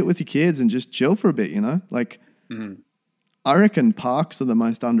like sit with your kids and just chill for a bit, you know? Like I reckon parks are the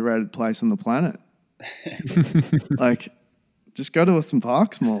most underrated place on the planet. Like just go to some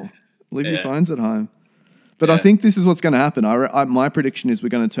parks more. Leave your phones at home. But I think this is what's going to happen. My prediction is we're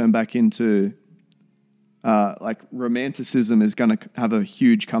going to turn back into like romanticism is going to have a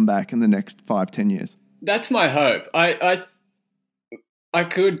huge comeback in the next 5-10 years. That's my hope. I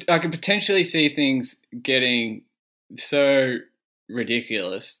could potentially see things getting so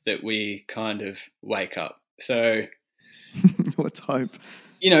ridiculous that we kind of wake up. So let's hope.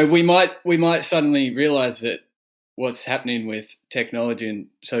 You know, we might suddenly realize that what's happening with technology and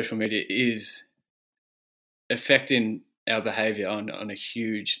social media is affecting our behavior on a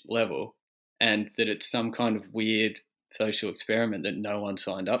huge level, and that it's some kind of weird social experiment that no one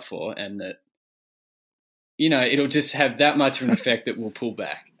signed up for, and that, you know, it'll just have that much of an effect that we'll pull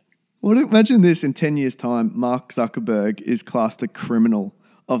back. Well, imagine this: in 10 years' time, Mark Zuckerberg is classed a criminal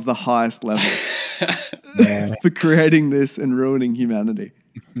of the highest level for creating this and ruining humanity.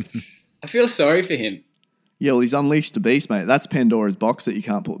 I feel sorry for him. Yeah, well, he's unleashed the beast, mate. That's Pandora's box that you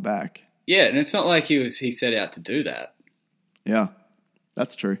can't put back. Yeah, and it's not like he set out to do that. Yeah,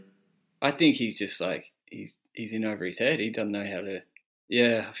 that's true. I think he's just like, he's in over his head. He doesn't know how to...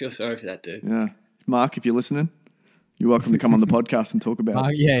 Yeah, I feel sorry for that dude. Yeah. Mark, if you're listening, you're welcome to come on the podcast and talk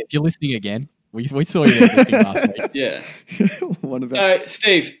about it. Yeah, if you're listening again, we saw you there listening last week. Yeah. So,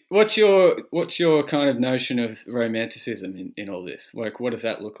 Steve, what's your kind of notion of romanticism in all this? Like, what does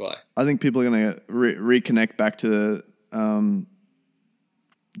that look like? I think people are going to reconnect back to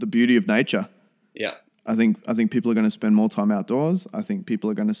the beauty of nature. Yeah. I think people are going to spend more time outdoors. I think people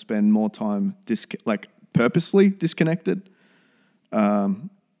are going to spend more time purposely disconnected. I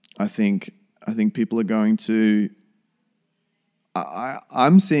think people are going to.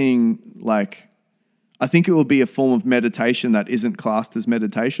 I'm seeing I think it will be a form of meditation that isn't classed as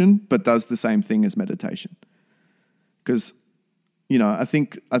meditation, but does the same thing as meditation. Because, you know, I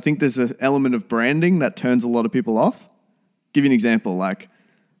think there's an element of branding that turns a lot of people off. Give you an example, like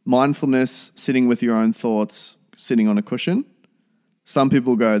mindfulness, sitting with your own thoughts, sitting on a cushion. Some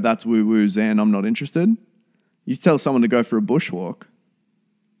people go, that's woo-woo, Zen, I'm not interested. You tell someone to go for a bushwalk,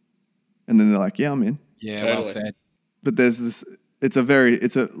 and then they're like, yeah, I'm in. Yeah, Totally. well said. But there's this,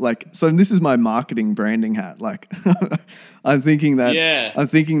 so this is my marketing branding hat. Like, I'm thinking that,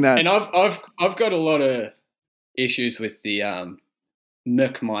 and I've got a lot of issues with the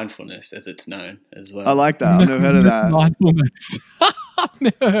Merc mindfulness, as it's known as well. I like that. I've never heard of that. Mindfulness. I've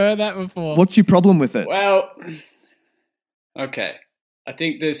never heard that before. What's your problem with it? Well, okay. I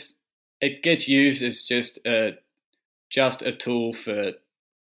think it gets used as just a tool for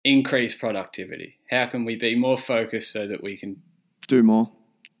increased productivity. How can we be more focused so that we can do more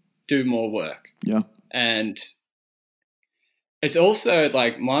work? Yeah. And it's also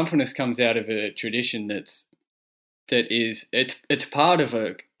like mindfulness comes out of a tradition it's part of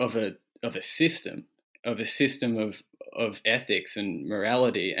a system of ethics and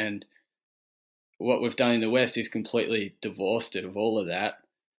morality, and what we've done in the West is completely divorced it of all of that,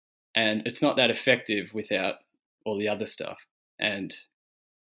 and it's not that effective without all the other stuff. And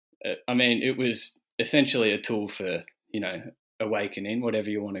I mean, it was essentially a tool for, you know, awakening, whatever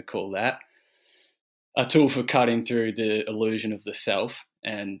you want to call that, a tool for cutting through the illusion of the self,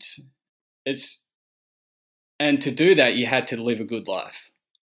 and to do that you had to live a good life,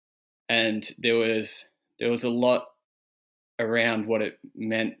 and there was a lot around what it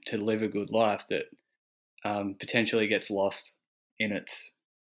meant to live a good life that potentially gets lost in its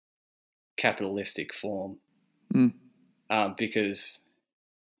capitalistic form. Because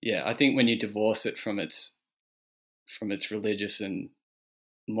I think when you divorce it from its religious and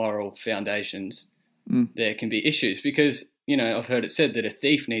moral foundations, there can be issues, because, you know, I've heard it said that a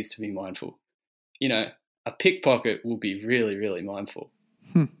thief needs to be mindful. You know, a pickpocket will be really, really mindful,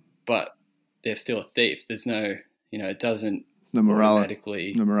 but they're still a thief. There's no, It doesn't No morality of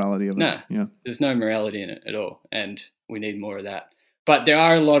it. No, Yeah. there's no morality in it at all, and we need more of that. But there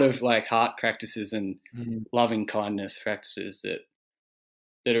are a lot of like heart practices and loving kindness practices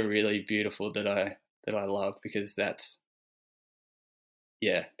that are really beautiful that I love, because that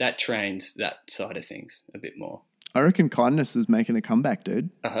trains that side of things a bit more. I reckon kindness is making a comeback, dude.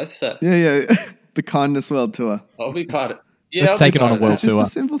 I hope so. Yeah. The Kindness World Tour. I'll be part of it. Yeah, Let's take it on a world It's tour. just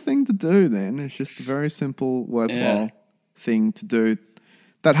a simple thing to do, then. It's just a very simple, worthwhile thing to do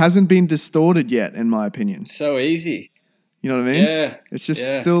that hasn't been distorted yet, in my opinion. So easy. You know what I mean? Yeah. It's just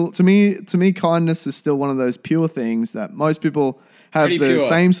still, to me, kindness is still one of those pure things that most people have Pretty the pure.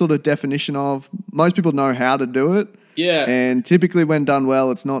 same sort of definition of. Most people know how to do it. Yeah. And typically when done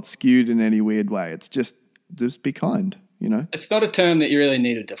well, it's not skewed in any weird way. It's just be kind, It's not a term that you really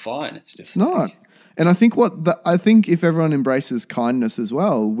need to define. It's just not. And I think I think if everyone embraces kindness as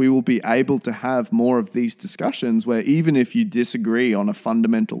well, we will be able to have more of these discussions where even if you disagree on a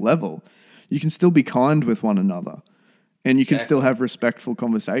fundamental level, you can still be kind with one another, and you can still have respectful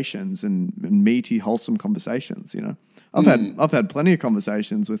conversations and meaty, wholesome conversations. I've had plenty of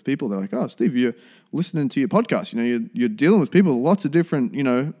conversations with people. They're like, "Oh, Steve, you're listening to your podcast. You're dealing with people with lots of different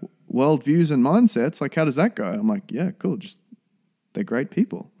worldviews and mindsets. Like, how does that go?" I'm like, "Yeah, cool. They're great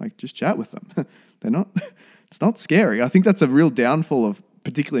people. Like, just chat with them." They're not. It's not scary. I think that's a real downfall of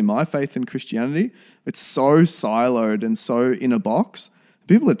particularly my faith in Christianity. It's so siloed and so in a box.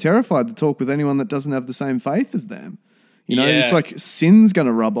 People are terrified to talk with anyone that doesn't have the same faith as them. It's like sin's going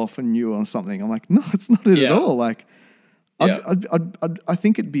to rub off on you or something. I'm like, no, it's not it at all. Like, I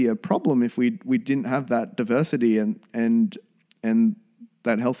think it'd be a problem if we didn't have that diversity and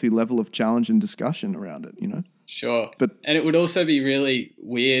that healthy level of challenge and discussion around it. Sure. And it would also be really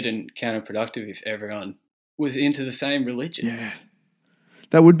weird and counterproductive if everyone was into the same religion. Yeah.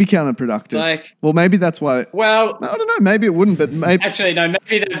 That would be counterproductive. Well, maybe that's why. Well, I don't know. Maybe it wouldn't, but maybe. Actually, no.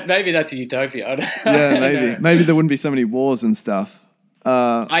 Maybe that's a utopia. Yeah, maybe. Maybe there wouldn't be so many wars and stuff.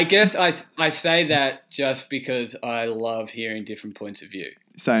 I guess I say that just because I love hearing different points of view.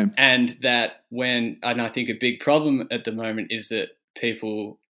 Same. And I think a big problem at the moment is that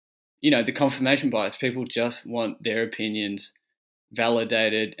people, the confirmation bias, people just want their opinions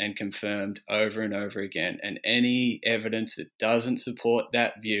validated and confirmed over and over again. And any evidence that doesn't support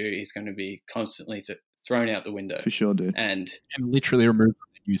that view is going to be constantly thrown out the window. For sure, dude. And literally removed from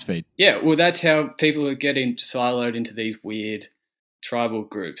the newsfeed. Yeah, well, that's how people are getting siloed into these weird tribal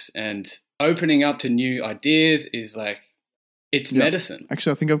groups. And opening up to new ideas is like, it's medicine.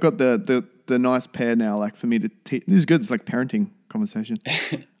 Actually, I think I've got the nice pair now, like for me to teach. This is good. It's like parenting conversation.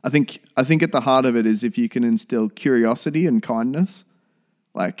 I think at the heart of it is if you can instill curiosity and kindness,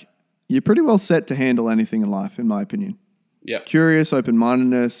 like you're pretty well set to handle anything in life, in my opinion. Yeah. Curious,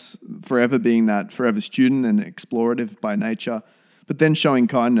 open-mindedness, forever being that forever student and explorative by nature, but then showing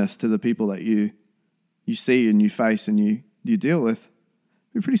kindness to the people that you see and you face and you deal with.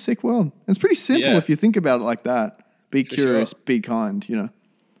 It'd be a pretty sick world. And it's pretty simple if you think about it like that. Be curious, be kind,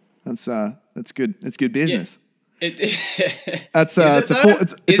 That's good. It's good business. It's a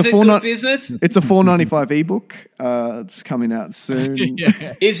good business. It's a $4.95 ebook. It's coming out soon.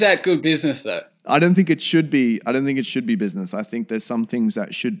 Is that good business though? I don't think it should be. I don't think it should be business. I think there's some things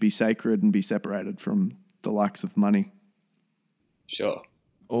that should be sacred and be separated from the likes of money. Sure.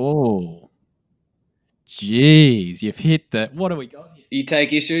 Oh, jeez, you've hit the. What do we got here? You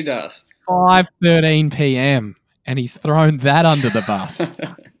take issue, Darcy. 5:13 p.m. and he's thrown that under the bus.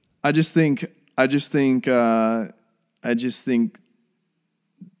 I just think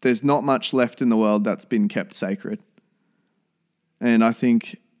there's not much left in the world that's been kept sacred. And I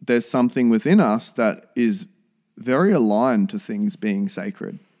think there's something within us that is very aligned to things being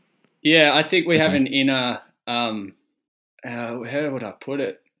sacred. Yeah, I think we have an inner, how would I put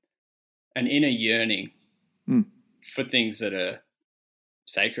it? An inner yearning for things that are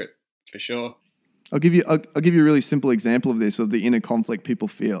sacred, for sure. I'll give you a really simple example of this, of the inner conflict people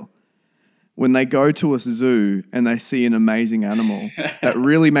feel. When they go to a zoo and they see an amazing animal that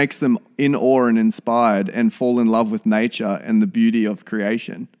really makes them in awe and inspired and fall in love with nature and the beauty of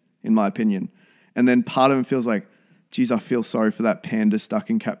creation, in my opinion. And then part of them feels like, geez, I feel sorry for that panda stuck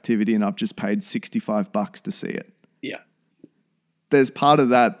in captivity and I've just paid $65 to see it. Yeah. There's part of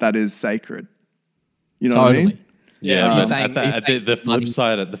that is sacred. You know what I mean? Yeah, the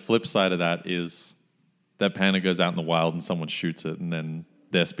flip side of that is that panda goes out in the wild and someone shoots it and then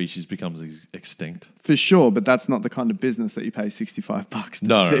their species becomes extinct. For sure, but that's not the kind of business that you pay $65 to see.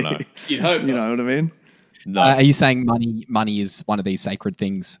 No. You'd hope You know what I mean? No. Are you saying money is one of these sacred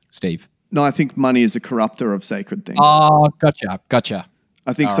things, Steve? No, I think money is a corrupter of sacred things. Oh, gotcha.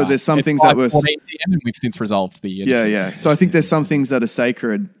 I think All so. right. There's some It's things that were 5:14 PM and we've since resolved the yeah, yeah. So I think there's some things that are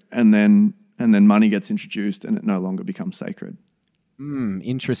sacred, and then money gets introduced, and it no longer becomes sacred.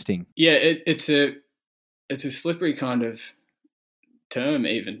 Interesting. Yeah, it's a slippery kind of term,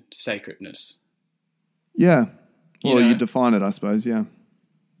 even sacredness. Yeah. Well, You know? you define it, I suppose. Yeah.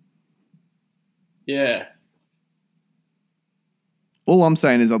 Yeah. All I'm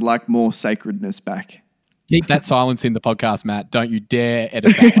saying is I'd like more sacredness back. Keep that silence in the podcast, Matt. Don't you dare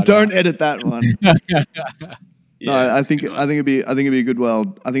edit that one Don't out. edit that one. No, I think it'd be a good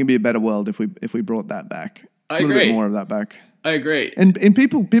world. I think it'd be a better world if we brought that back. I a little agree. bit more of that back. I agree. And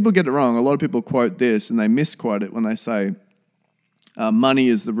people get it wrong. A lot of people quote this and they misquote it when they say money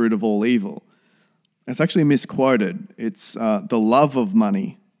is the root of all evil. It's actually misquoted. It's the love of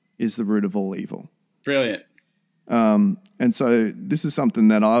money is the root of all evil. Brilliant. And so this is something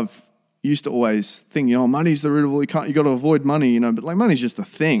that I've used to always think, money's the root of all. You got to avoid money, but like money's just a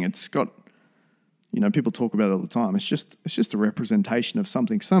thing. It's got, people talk about it all the time. It's just a representation of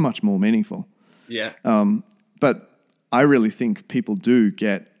something so much more meaningful. Yeah. But I really think people do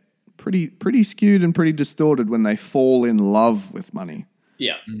get pretty skewed and pretty distorted when they fall in love with money.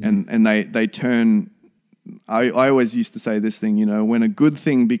 Yeah. And they turn. I always used to say this thing, when a good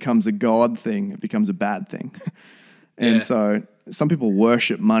thing becomes a God thing, it becomes a bad thing. And Yeah. so some people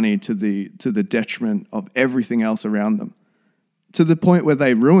worship money to the detriment of everything else around them, to the point where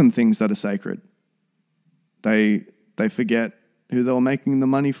they ruin things that are sacred. They forget who they were making the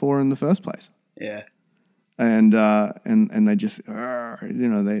money for in the first place. Yeah. And they just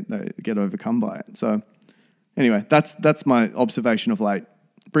they get overcome by it. So anyway, that's my observation of late.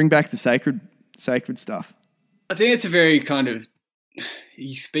 Bring back the sacred stuff. I think it's a very kind of,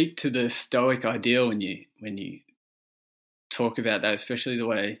 you speak to the Stoic ideal when you talk about that, especially the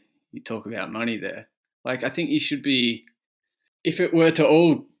way you talk about money there. Like, I think you should be, if it were to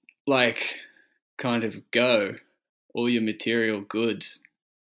all like kind of go, all your material goods,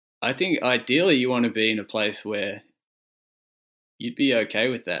 I think ideally you want to be in a place where you'd be okay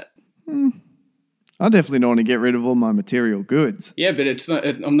with that. I definitely don't want to get rid of all my material goods. Yeah, but it's not.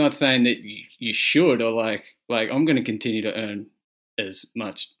 I'm not saying that you should, or like I'm going to continue to earn as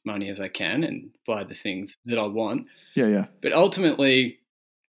much money as I can and buy the things that I want. Yeah. But ultimately,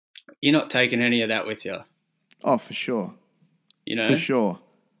 you're not taking any of that with you. Oh, for sure. For sure.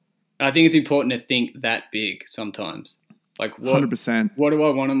 I think it's important to think that big sometimes. Like, 100%. What do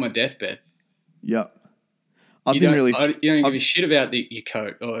I want on my deathbet? Yep. You don't give a shit about your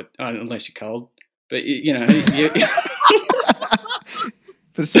coat, or unless you're cold. But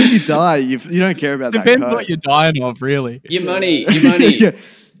But as soon as you die, you don't care about that. Depends what you're dying of, really. Your money, yeah.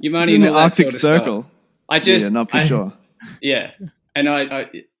 your money in in the all that Arctic sort of Circle. Stuff. Not for sure. Yeah, and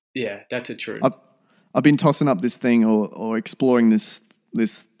yeah, that's a truth. I've been tossing up this thing or exploring this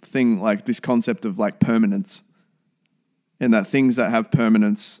thing, like this concept of like permanence, and that things that have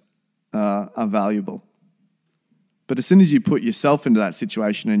permanence are valuable. But as soon as you put yourself into that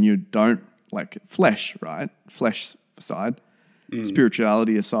situation and you don't, like flesh, right? Flesh aside,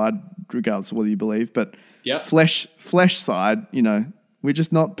 spirituality aside, regardless of whether you believe, but flesh side, we're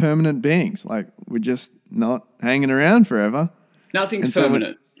just not permanent beings. Like, we're just not hanging around forever. Nothing's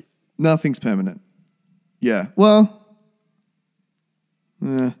permanent. Nothing's permanent. Yeah. Well.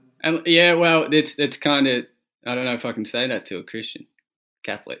 And well, it's kind of, I don't know if I can say that to a Christian,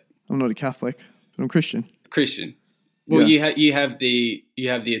 Catholic. I'm not a Catholic, but I'm Christian. Christian. Well, you have the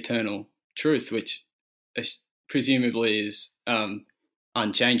eternal truth, which presumably is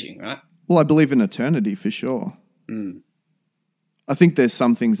unchanging, right? Well, I believe in eternity for sure. I think there's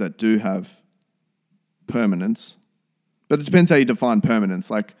some things that do have permanence, but it depends how you define permanence.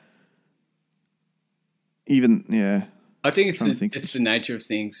 Like, I think it's the nature of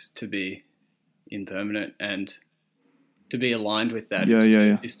things to be impermanent, and to be aligned with that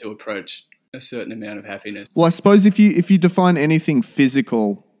is to approach a certain amount of happiness. Well, I suppose if you define anything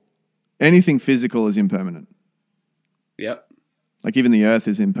physical is impermanent. Yep. Like, even the earth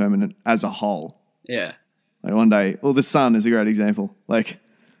is impermanent as a whole. Yeah. Like, one day, the sun is a great example. Like,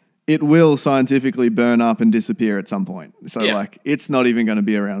 it will scientifically burn up and disappear at some point. So like, it's not even going to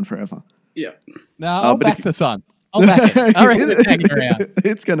be around forever. Yeah. No, I'll back the sun. I'll back it. I reckon it's hanging around.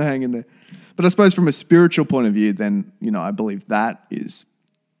 It's going to hang in there. But I suppose from a spiritual point of view, then, I believe that is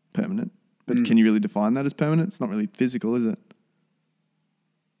permanent. But can you really define that as permanent? It's not really physical, is it?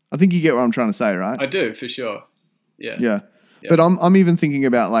 I think you get what I'm trying to say, right? I do, for sure. Yeah. Yeah. But I'm even thinking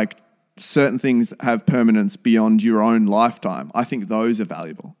about, like, certain things have permanence beyond your own lifetime. I think those are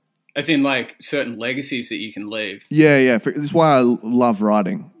valuable. As in, like, certain legacies that you can leave. Yeah. This is why I love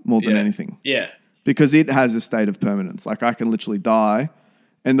writing more than anything. Yeah. Because it has a state of permanence. Like, I can literally die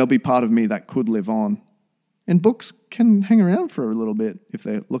and there'll be part of me that could live on. And books can hang around for a little bit if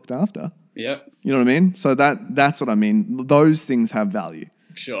they're looked after. Yep. You know what I mean? So that's what I mean. Those things have value.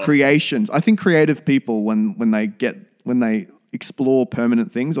 Sure. Creations. I think creative people, when they explore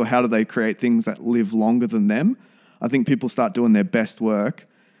permanent things, or how do they create things that live longer than them, I think people start doing their best work,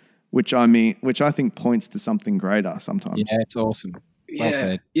 which I think points to something greater sometimes. Yeah, it's awesome. Well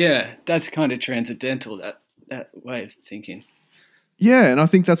said. Yeah, that's kind of transcendental, that way of thinking. Yeah, and I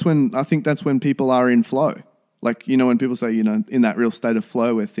think that's when people are in flow. Like, when people say, in that real state of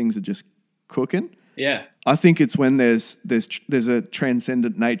flow where things are just cooking. Yeah. I think it's when there's a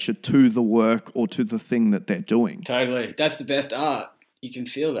transcendent nature to the work or to the thing that they're doing. Totally. That's the best art. You can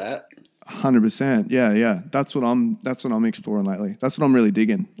feel that. 100%. Yeah. That's what I'm exploring lately. That's what I'm really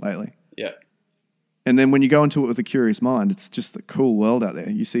digging lately. Yeah. And then when you go into it with a curious mind, it's just a cool world out there.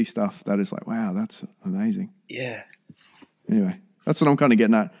 You see stuff that is like, wow, that's amazing. Yeah. Anyway, that's what I'm kind of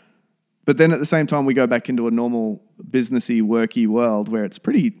getting at. But then at the same time, we go back into a normal businessy, worky world where it's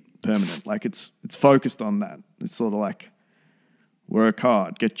pretty permanent. Like it's focused on that. It's sort of like work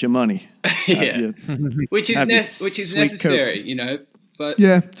hard, get your money. Yeah. Which is necessary, But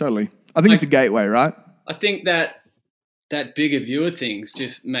yeah, totally. I think it's a gateway, right? I think that bigger view of things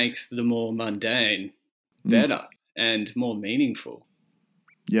just makes the more mundane better and more meaningful.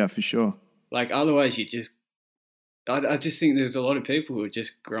 Yeah, for sure. Like otherwise I just think there's a lot of people who are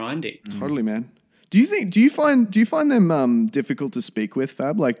just grinding. Totally, man. Do you find them difficult to speak with,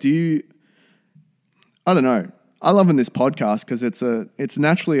 Fab? Like, I don't know. I love in this podcast because it's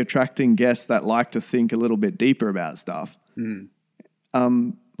naturally attracting guests that like to think a little bit deeper about stuff.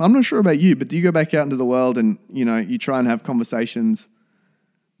 I'm not sure about you, but do you go back out into the world and, you try and have conversations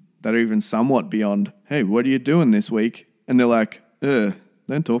that are even somewhat beyond, hey, what are you doing this week? And they're like,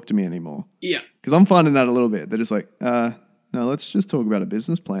 don't talk to me anymore. Yeah. Because I'm finding that a little bit. They're just like, no, let's just talk about a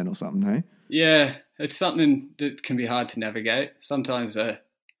business plan or something, hey? Yeah, it's something that can be hard to navigate. Sometimes it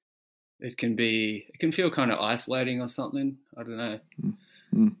can feel kind of isolating or something. I don't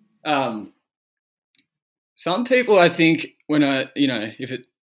know. Some people, I think, when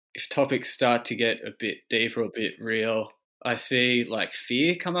if topics start to get a bit deeper, a bit real, I see like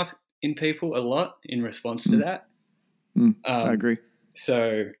fear come up in people a lot in response to that. I agree.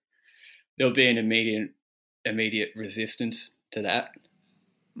 So there'll be an immediate resistance to that.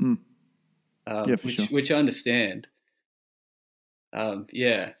 Yeah, for sure. Which I understand.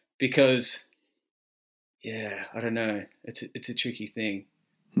 Because I don't know. It's a tricky thing.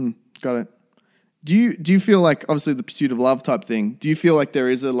 Got it. Do you feel like, obviously the pursuit of love type thing, do you feel like there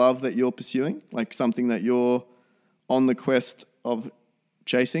is a love that you're pursuing? Like something that you're on the quest of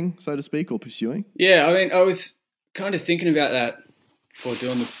chasing, so to speak, or pursuing? Yeah, I mean, I was kind of thinking about that before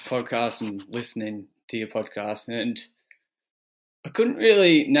doing the podcast and listening to your podcast, and I couldn't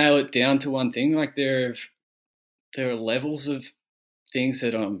really nail it down to one thing. Like there are levels of things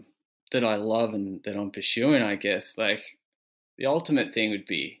that I love and that I'm pursuing, I guess. Like the ultimate thing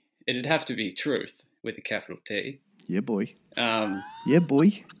it'd have to be truth with a capital T. Yeah, boy. Yeah,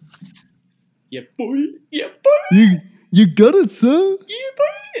 boy. Yeah, boy. Yeah, boy. You got it, sir. Yeah,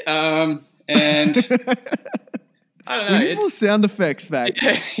 boy. And I don't know. We need more sound effects back.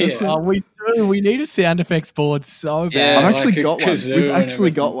 Yeah. Oh, we do. We need a sound effects board so bad. Yeah, I've actually got one. We've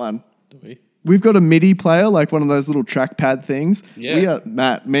actually got one. We've got a MIDI player, like one of those little trackpad things. Yeah. We are,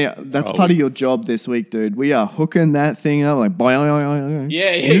 Matt, that's part of your job this week, dude. We are hooking that thing up like, yeah,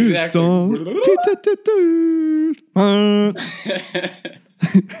 exactly.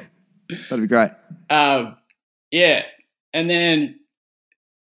 That'd be great. Yeah. And then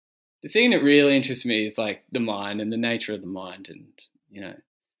the thing that really interests me is like the mind and the nature of the mind and,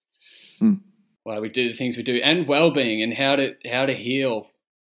 why we do the things we do, and well-being, and how to heal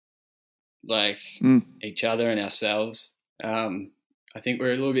like each other and ourselves. I think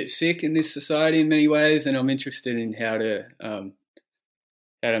we're a little bit sick in this society in many ways, and I'm interested in how to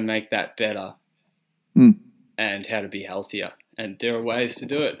make that better and how to be healthier. And there are ways to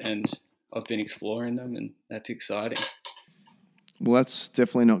do it, and I've been exploring them, and that's exciting. Well, that's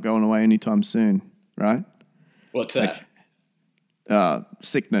definitely not going away anytime soon, right? What's that?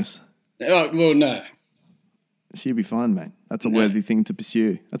 Sickness. Oh, well, no. She'll be fine, mate. That's a worthy thing to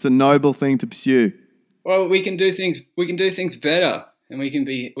pursue. That's a noble thing to pursue. Well, we can do things better, and we can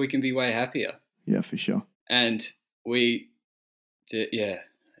be way happier. Yeah, for sure. And yeah.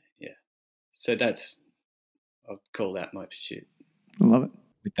 So I'll call that my pursuit. I love it.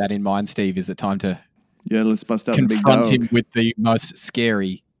 With that in mind, Steve, is it time to let's bust out the big confront dog. him with the most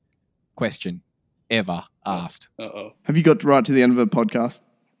scary question ever asked? Uh-oh. Have you got right to the end of a podcast,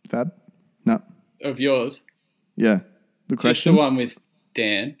 Fab? No. Of yours? Yeah. The question? Just the one with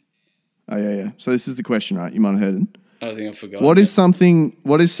Dan. Oh yeah. So this is the question, right? You might have heard it. I think I forgot. What is something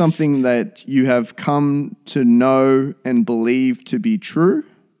that you have come to know and believe to be true,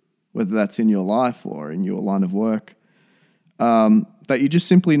 whether that's in your life or in your line of work, that you just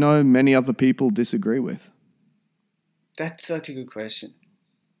simply know many other people disagree with? That's such a good question.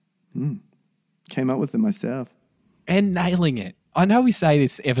 Came up with it myself. And nailing it. I know we say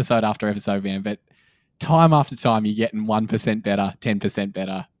this episode after episode, man, but time after time you're getting 1% better, 10%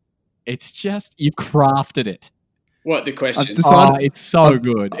 better. It's just, you've crafted it. What, the question? It's so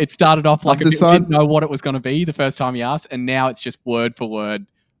good. It started off like we didn't know what it was going to be the first time you asked, and now it's just word for word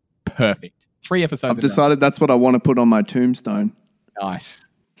perfect. 3 episodes. I've decided that's what I want to put on my tombstone. Nice.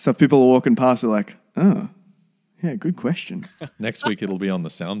 So if people are walking past, they're like, oh, yeah, good question. Next week it'll be on the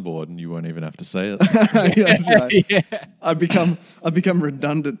soundboard and you won't even have to say it. Yeah, that's right. Yeah. I've become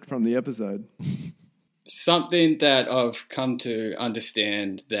redundant from the episode. Something that I've come to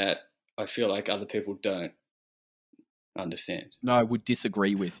understand that I feel like other people don't understand. No, I would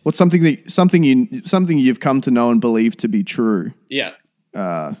disagree with. What's something you've come to know and believe to be true? Yeah.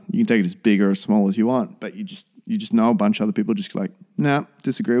 You can take it as big or as small as you want, but you just know a bunch of other people just like, nah,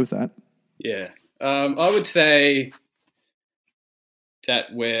 disagree with that. Yeah. I would say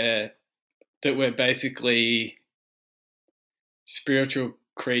that we're basically spiritual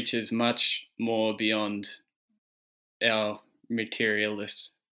creatures much more beyond our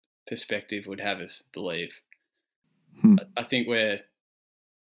materialist perspective would have us believe. I think we're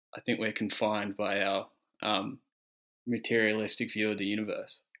confined by our materialistic view of the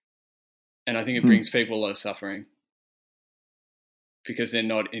universe, and I think it brings people a lot of suffering because they're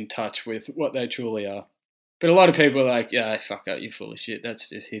not in touch with what they truly are. But a lot of people are like, yeah, fuck up, you're full of shit. That's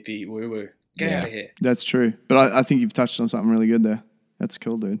just hippie woo-woo. Get out of here. That's true. But I think you've touched on something really good there. That's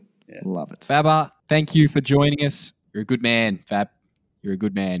cool, dude. Yeah. Love it. Fabba, thank you for joining us. You're a good man, Fab. You're a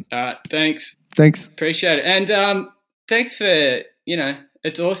good man. Thanks. Appreciate it. And thanks for,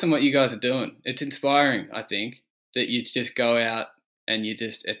 it's awesome what you guys are doing. It's inspiring, I think, that you just go out and you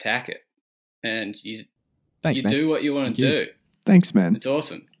just attack it. And you do what you want to do. Thanks, man. It's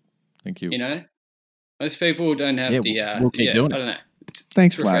awesome. Thank you. Most people don't have we'll keep doing it. I don't know.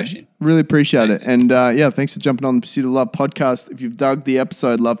 Thanks, it's refreshing. lad. Really appreciate it. And thanks for jumping on the Pursuit of Love podcast. If you've dug the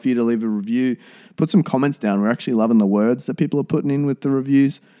episode, love for you to leave a review. Put some comments down. We're actually loving the words that people are putting in with the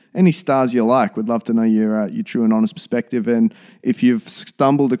reviews. Any stars you like. We'd love to know your true and honest perspective. And if you've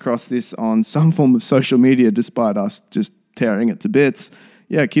stumbled across this on some form of social media, despite us just tearing it to bits,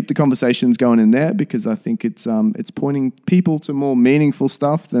 keep the conversations going in there, because I think it's pointing people to more meaningful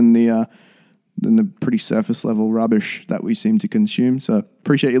stuff than the pretty surface level rubbish that we seem to consume. So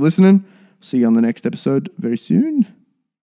appreciate you listening. See you on the next episode very soon.